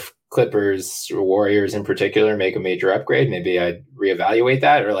telling. If Clippers or Warriors in particular make a major upgrade, maybe I'd reevaluate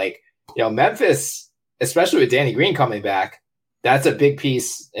that. Or Memphis, especially with Danny Green coming back, that's a big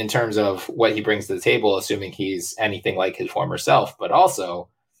piece in terms of what he brings to the table, assuming he's anything like his former self. But also,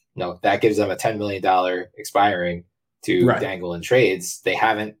 that gives them a $10 million expiring to dangle in trades. They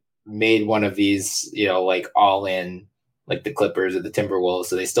haven't made one of these, all in like the Clippers or the Timberwolves.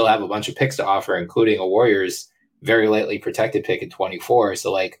 So they still have a bunch of picks to offer, including a Warriors very lightly protected pick at 24.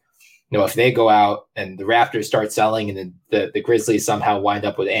 So if they go out and the Raptors start selling and the Grizzlies somehow wind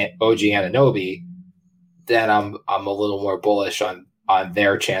up with OG Anunoby, then I'm a little more bullish on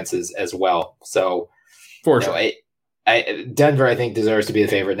their chances as well. So for sure, Denver, I think, deserves to be the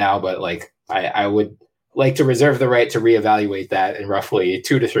favorite now, but like I would like to reserve the right to reevaluate that in roughly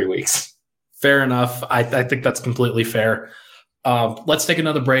 2 to 3 weeks. Fair enough. I think that's completely fair. Let's take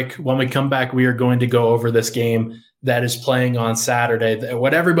another break. When we come back, we are going to go over this game that is playing on Saturday,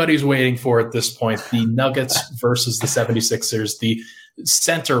 what everybody's waiting for at this point, the Nuggets versus the 76ers, the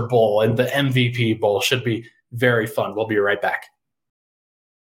Center Bowl and the MVP Bowl. Should be very fun. We'll be right back.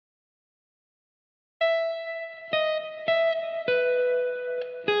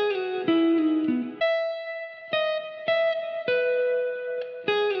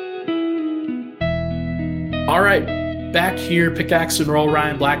 All right, back here, Pickaxe and Roll.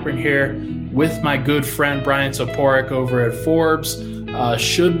 Ryan Blackburn here with my good friend Bryan Toporek over at Forbes.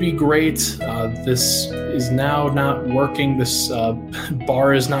 Should be great. This is now not working. This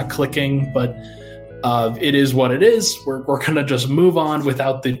bar is not clicking, but it is what it is. We're going to just move on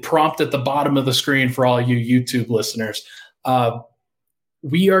without the prompt at the bottom of the screen for all you YouTube listeners.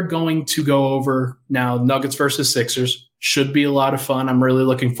 We are going to go over now Nuggets versus Sixers. Should be a lot of fun. I'm really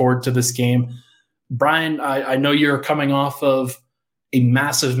looking forward to this game. Bryan, I know you're coming off of a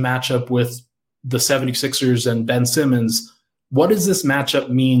massive matchup with the 76ers and Ben Simmons. What does this matchup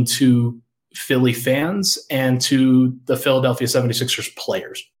mean to Philly fans and to the Philadelphia 76ers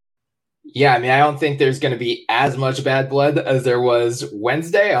players? Yeah, I mean, I don't think there's going to be as much bad blood as there was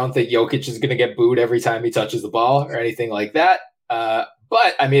Wednesday. I don't think Jokic is going to get booed every time he touches the ball or anything like that.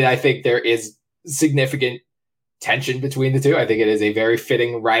 But, I mean, I think there is significant tension between the two. I think it is a very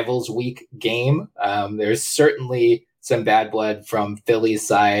fitting Rivals Week game. There's certainly some bad blood from Philly's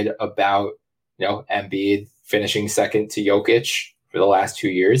side about, Embiid finishing second to Jokic for the last 2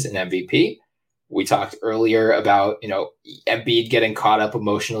 years in MVP. We talked earlier about, Embiid getting caught up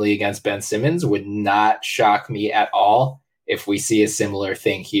emotionally against Ben Simmons. Would not shock me at all if we see a similar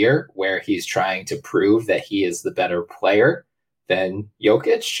thing here where he's trying to prove that he is the better player than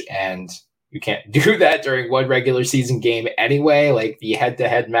Jokic. And you can't do that during one regular season game anyway. Like, the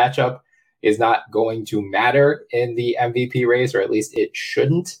head-to-head matchup is not going to matter in the MVP race, or at least it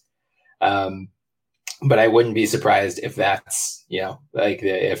shouldn't. But I wouldn't be surprised if that's,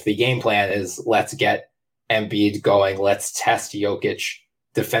 if the game plan is let's get Embiid going, let's test Jokic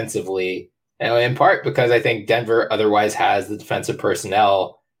defensively. In part because I think Denver otherwise has the defensive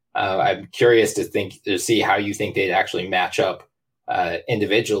personnel. I'm curious to see how you think they'd actually match up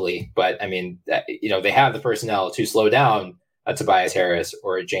individually. But I mean, they have the personnel to slow down a Tobias Harris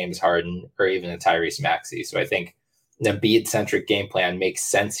or a James Harden or even a Tyrese Maxey. So I think an Embiid-centric game plan makes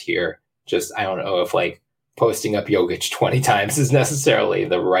sense here. Just, I don't know if posting up Jokic 20 times is necessarily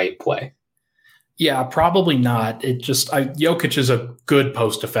the right play. Yeah, probably not. Jokic is a good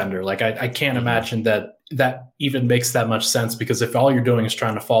post defender. I can't imagine that even makes that much sense, because if all you're doing is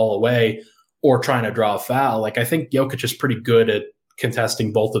trying to fall away or trying to draw a foul, I think Jokic is pretty good at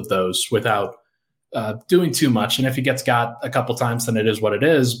contesting both of those without doing too much. And if he gets got a couple times, then it is what it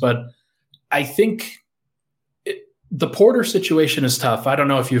is. But I think the Porter situation is tough. I don't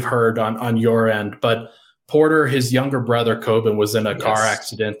know if you've heard on your end, but Porter, his younger brother, Coben, was in a car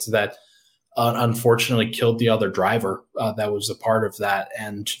accident that unfortunately killed the other driver that was a part of that.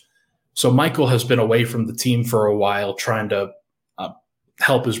 And so Michael has been away from the team for a while, trying to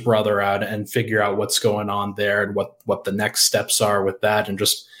help his brother out and figure out what's going on there and what the next steps are with that. And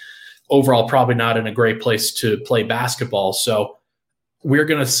just overall, probably not in a great place to play basketball. So we're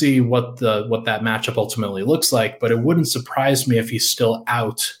going to see what that matchup ultimately looks like, but it wouldn't surprise me if he's still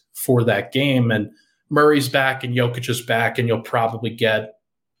out for that game. And Murray's back and Jokic is back, and you'll probably get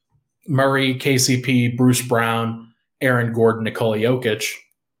Murray, KCP, Bruce Brown, Aaron Gordon, Nikola Jokic,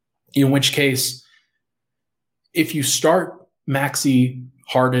 in which case, if you start Maxey,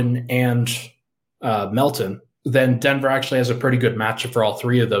 Harden, and Melton, then Denver actually has a pretty good matchup for all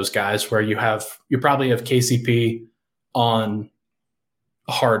three of those guys, where you probably have KCP on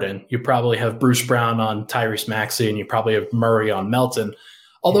Harden, you probably have Bruce Brown on Tyrese Maxey, and you probably have Murray on Melton.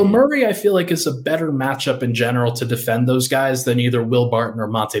 Although Murray, I feel like, is a better matchup in general to defend those guys than either Will Barton or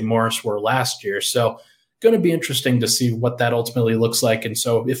Monte Morris were last year. So going to be interesting to see what that ultimately looks like. And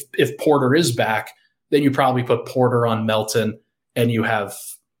so if Porter is back, then you probably put Porter on Melton, and you have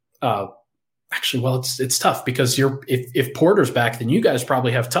it's tough, because if Porter's back, then you guys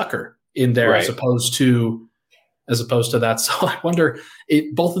probably have Tucker in there, right, as opposed to that. So I wonder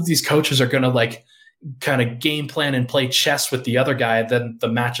if both of these coaches are going to kind of game plan and play chess with the other guy, then the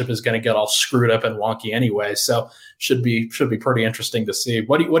matchup is going to get all screwed up and wonky anyway. So should be pretty interesting to see.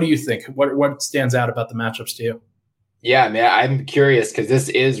 What do you think? What stands out about the matchups to you? Yeah, man, I'm curious because this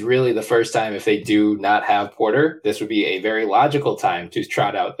is really the first time, if they do not have Porter, this would be a very logical time to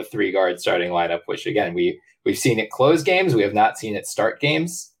trot out the 3-guard starting lineup, which again, we've seen it close games. We have not seen it start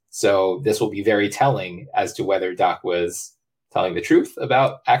games. So this will be very telling as to whether Doc was telling the truth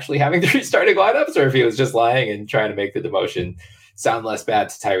about actually having 3 starting lineups, or if he was just lying and trying to make the demotion sound less bad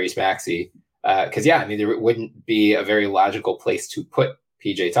to Tyrese Maxey. Because there wouldn't be a very logical place to put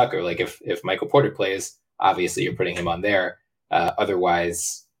PJ Tucker. Like if Michael Porter plays, obviously you're putting him on there.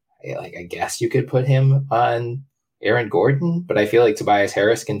 Otherwise, I guess you could put him on Aaron Gordon, but I feel like Tobias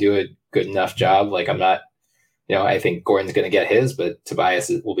Harris can do a good enough job. Like I'm not, I think Gordon's going to get his, but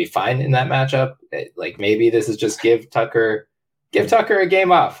Tobias will be fine in that matchup. Like maybe this is just give Tucker a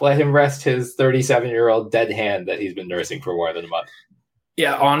game off. Let him rest his 37-year-old dead hand that he's been nursing for more than a month.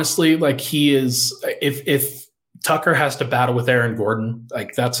 Yeah, honestly, like he is. If Tucker has to battle with Aaron Gordon,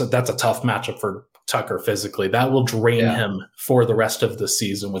 like that's a tough matchup for Tucker physically. That will drain him for the rest of the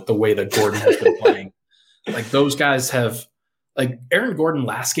season with the way that Gordon has been playing. Like those guys have, like Aaron Gordon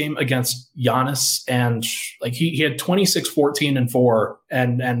last game against Giannis, and like he had 26, 14, and 4,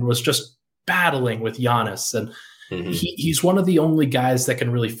 and was just battling with Giannis, and he's one of the only guys that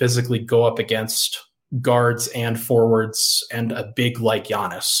can really physically go up against guards and forwards and a big like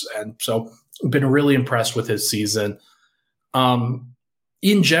Giannis. And so I've been really impressed with his season.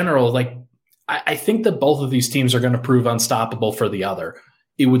 In general, like I think that both of these teams are going to prove unstoppable for the other.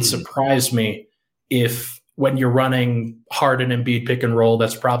 It would surprise me if when you're running Harden and Embiid pick and roll,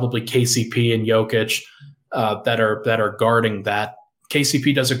 that's probably KCP and Jokic that are guarding that.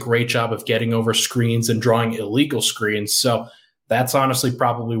 KCP does a great job of getting over screens and drawing illegal screens. So that's honestly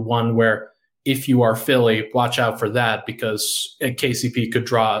probably one where if you are Philly, watch out for that, because KCP could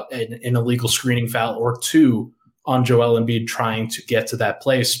draw an illegal screening foul or 2 on Joel Embiid trying to get to that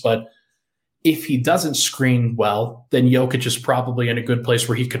place. But if he doesn't screen well, then Jokic is probably in a good place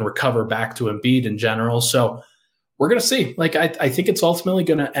where he can recover back to Embiid in general. So we're going to see. Like I think it's ultimately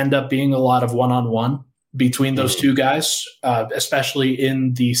going to end up being a lot of one-on-one between those two guys, especially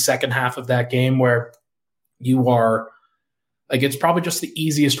in the second half of that game where you are like, it's probably just the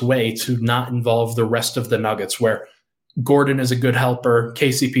easiest way to not involve the rest of the Nuggets, where Gordon is a good helper,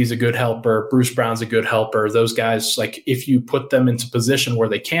 KCP is a good helper, Bruce Brown's a good helper. Those guys, like if you put them into position where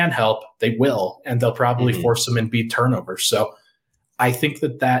they can help, they will, and they'll probably force some Embiid turnovers. So I think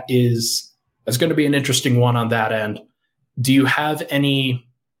that's going to be an interesting one on that end. Do you have any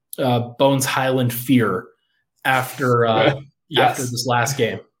Bones Highland fear after this last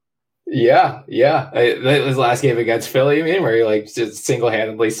game? Yeah. His last game against Philly, you mean, where he like just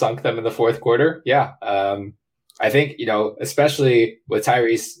single-handedly sunk them in the fourth quarter? Yeah. I think, especially with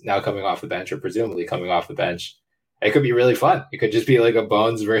Tyrese now coming off the bench, or presumably coming off the bench, it could be really fun. It could just be like a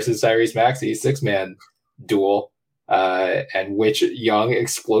Bones versus Tyrese Maxey 6-man duel, and which young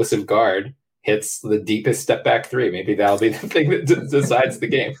explosive guard hits the deepest step back 3. Maybe that'll be the thing that decides the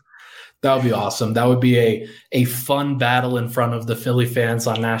game. That would be awesome. That would be a fun battle in front of the Philly fans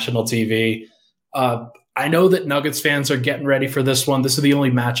on national TV. I know that Nuggets fans are getting ready for this one. This is the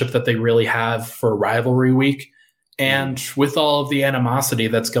only matchup that they really have for rivalry week. And with all of the animosity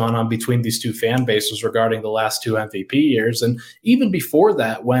that's gone on between these two fan bases regarding the last 2 MVP years, and even before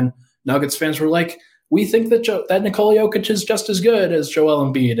that, when Nuggets fans were like, we think that Nikola Jokic is just as good as Joel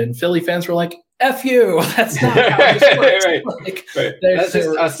Embiid, and Philly fans were like, F you. That's not how this works. Right. That's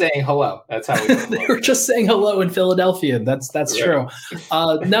just us saying hello. That's how we they were just saying hello in Philadelphia. That's right. True.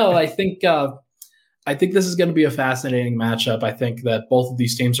 No, I think this is going to be a fascinating matchup. I think that both of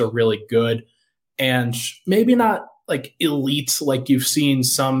these teams are really good, and maybe not like elite like you've seen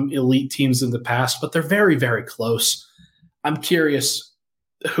some elite teams in the past, but they're very, very close. I'm curious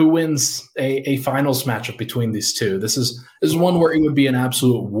who wins a finals matchup between these two. This is one where it would be an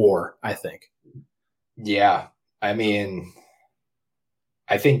absolute war, I think. Yeah. I mean,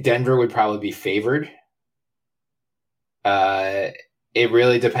 I think Denver would probably be favored. It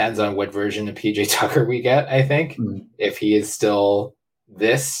really depends on what version of PJ Tucker we get, I think. If he is still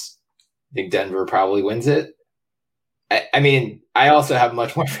this, I think Denver probably wins it. I mean, I also have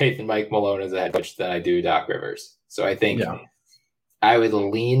much more faith in Mike Malone as a head coach than I do Doc Rivers. So I think I would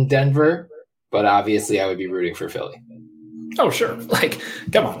lean Denver, but obviously I would be rooting for Philly. Oh, sure. Like,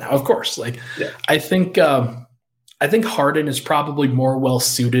 come on now, of course. Like, I think Harden is probably more well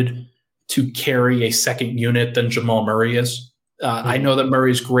suited to carry a second unit than Jamal Murray is. I know that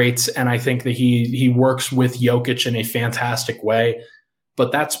Murray's great, and I think that he works with Jokic in a fantastic way.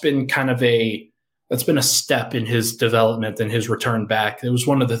 But that's been kind of that's been a step in his development and his return back. It was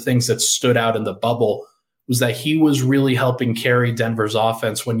one of the things that stood out in the bubble, was that he was really helping carry Denver's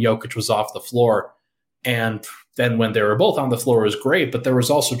offense when Jokic was off the floor. And then when they were both on the floor, it was great, but there was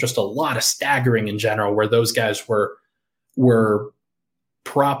also just a lot of staggering in general where those guys were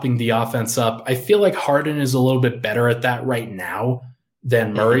propping the offense up. I feel like Harden is a little bit better at that right now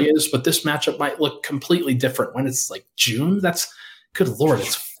than Murray is, but this matchup might look completely different when it's like June. That's, good Lord,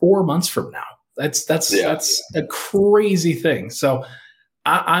 it's 4 months from now. That's a crazy thing. So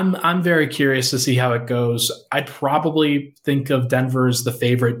I'm very curious to see how it goes. I'd probably think of Denver as the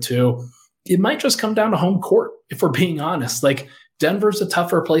favorite too. It might just come down to home court, if we're being honest. Like, Denver's a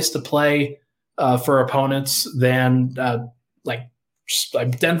tougher place to play for opponents than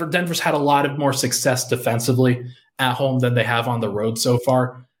Denver's had a lot of more success defensively at home than they have on the road so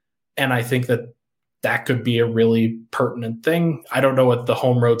far. And I think that could be a really pertinent thing. I don't know what the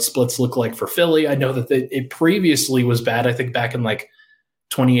home road splits look like for Philly. I know that it previously was bad. I think back in like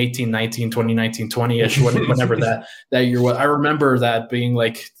 2018-19, 2019-20-ish, whenever that year was. I remember that being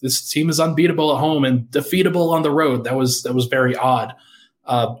like, this team is unbeatable at home and defeatable on the road. That was very odd.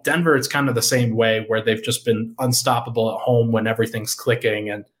 Denver, it's kind of the same way, where they've just been unstoppable at home when everything's clicking,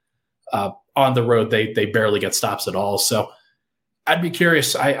 and on the road they barely get stops at all. So I'd be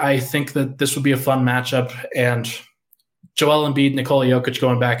curious. I think that this would be a fun matchup, and Joel Embiid, Nikola Jokic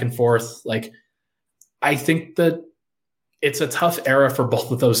going back and forth. Like, I think that it's a tough era for both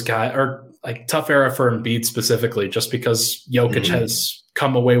of those guys, or like tough era for Embiid specifically, just because Jokic has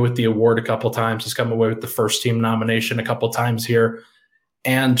come away with the award a couple times. He's come away with the first team nomination a couple times here.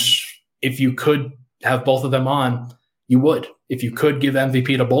 And if you could have both of them on, you would. If you could give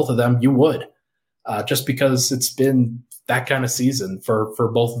MVP to both of them, you would. Just because it's been that kind of season for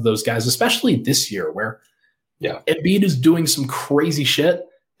both of those guys, especially this year, where Embiid is doing some crazy shit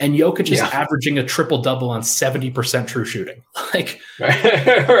and Jokic is averaging a triple-double on 70% true shooting. Like,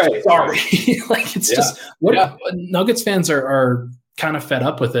 right. Sorry. Like, it's just Nuggets fans are kind of fed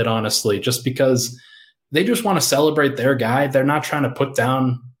up with it, honestly, just because they just want to celebrate their guy. They're not trying to put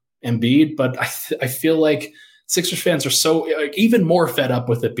down Embiid, but I feel like Sixers fans are so even more fed up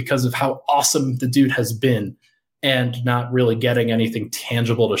with it because of how awesome the dude has been and not really getting anything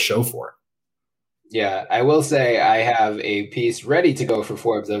tangible to show for it. Yeah, I will say I have a piece ready to go for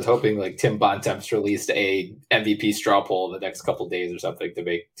Forbes. I was hoping like Tim Bontemps released a MVP straw poll in the next couple of days or something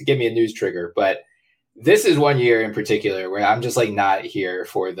to give me a news trigger. But this is one year in particular where I'm just like not here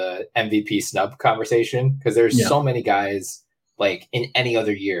for the MVP snub conversation, because there's so many guys. Like, in any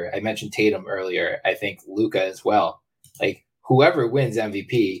other year, I mentioned Tatum earlier. I think Luka as well. Like, whoever wins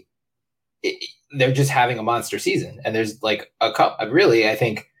MVP, they're just having a monster season. And there's like a couple. Really, I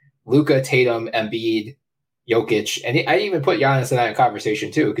think Luka, Tatum, Embiid, Jokic, and I even put Giannis in that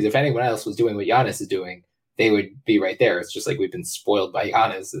conversation too. Because if anyone else was doing what Giannis is doing, they would be right there. It's just like we've been spoiled by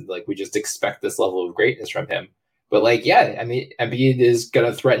Giannis, and like we just expect this level of greatness from him. But like, yeah, I mean, Embiid is going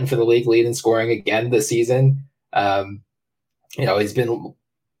to threaten for the league lead in scoring again this season. He's been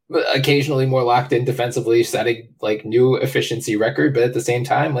occasionally more locked in defensively, setting like new efficiency record. But at the same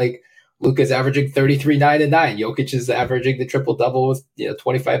time, like, Luka's averaging 33, 9, and 9. Jokic is averaging the triple double with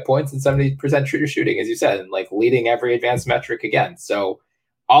 25 points and 70% true shooting, as you said, and like leading every advanced metric again. So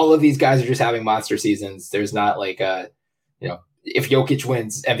all of these guys are just having monster seasons. There's not like if Jokic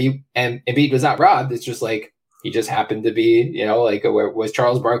wins, Embiid was not robbed. It's just like he just happened to be, was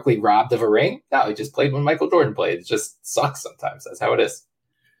Charles Barkley robbed of a ring? No, he just played when Michael Jordan played. It just sucks sometimes. That's how it is.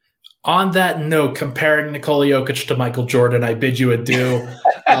 On that note, comparing Nikola Jokic to Michael Jordan, I bid you adieu.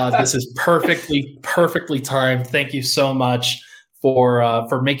 This is perfectly timed. Thank you so much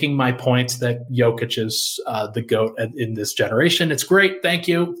for making my point that Jokic is the GOAT in this generation. It's great. Thank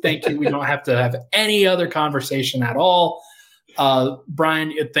you. We don't have to have any other conversation at all.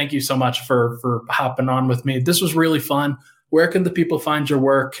 Bryan, thank you so much for hopping on with me. This was really fun. Where can the people find your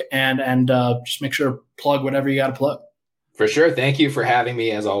work? And just make sure to plug whatever you got to plug. For sure. Thank you for having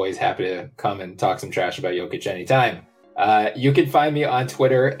me. As always, happy to come and talk some trash about Jokic anytime. You can find me on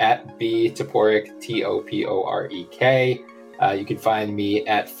Twitter at btoporek, Toporek. You can find me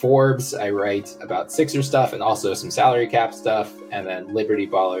at Forbes. I write about Sixer stuff and also some salary cap stuff, and then Liberty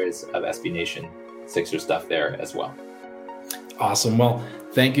Ballers of SB Nation Sixer stuff there as well. Awesome. Well,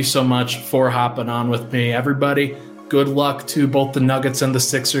 thank you so much for hopping on with me, everybody. Good luck to both the Nuggets and the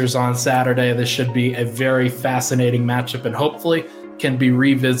Sixers on Saturday. This should be a very fascinating matchup and hopefully can be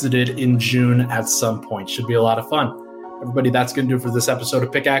revisited in June at some point. Should be a lot of fun. Everybody, that's going to do it for this episode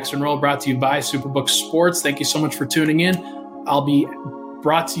of Pickaxe and Roll, brought to you by Superbook Sports. Thank you so much for tuning in. I'll be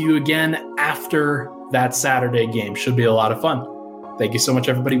brought to you again after that Saturday game. Should be a lot of fun. Thank you so much,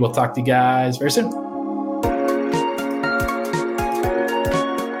 everybody. We'll talk to you guys very soon.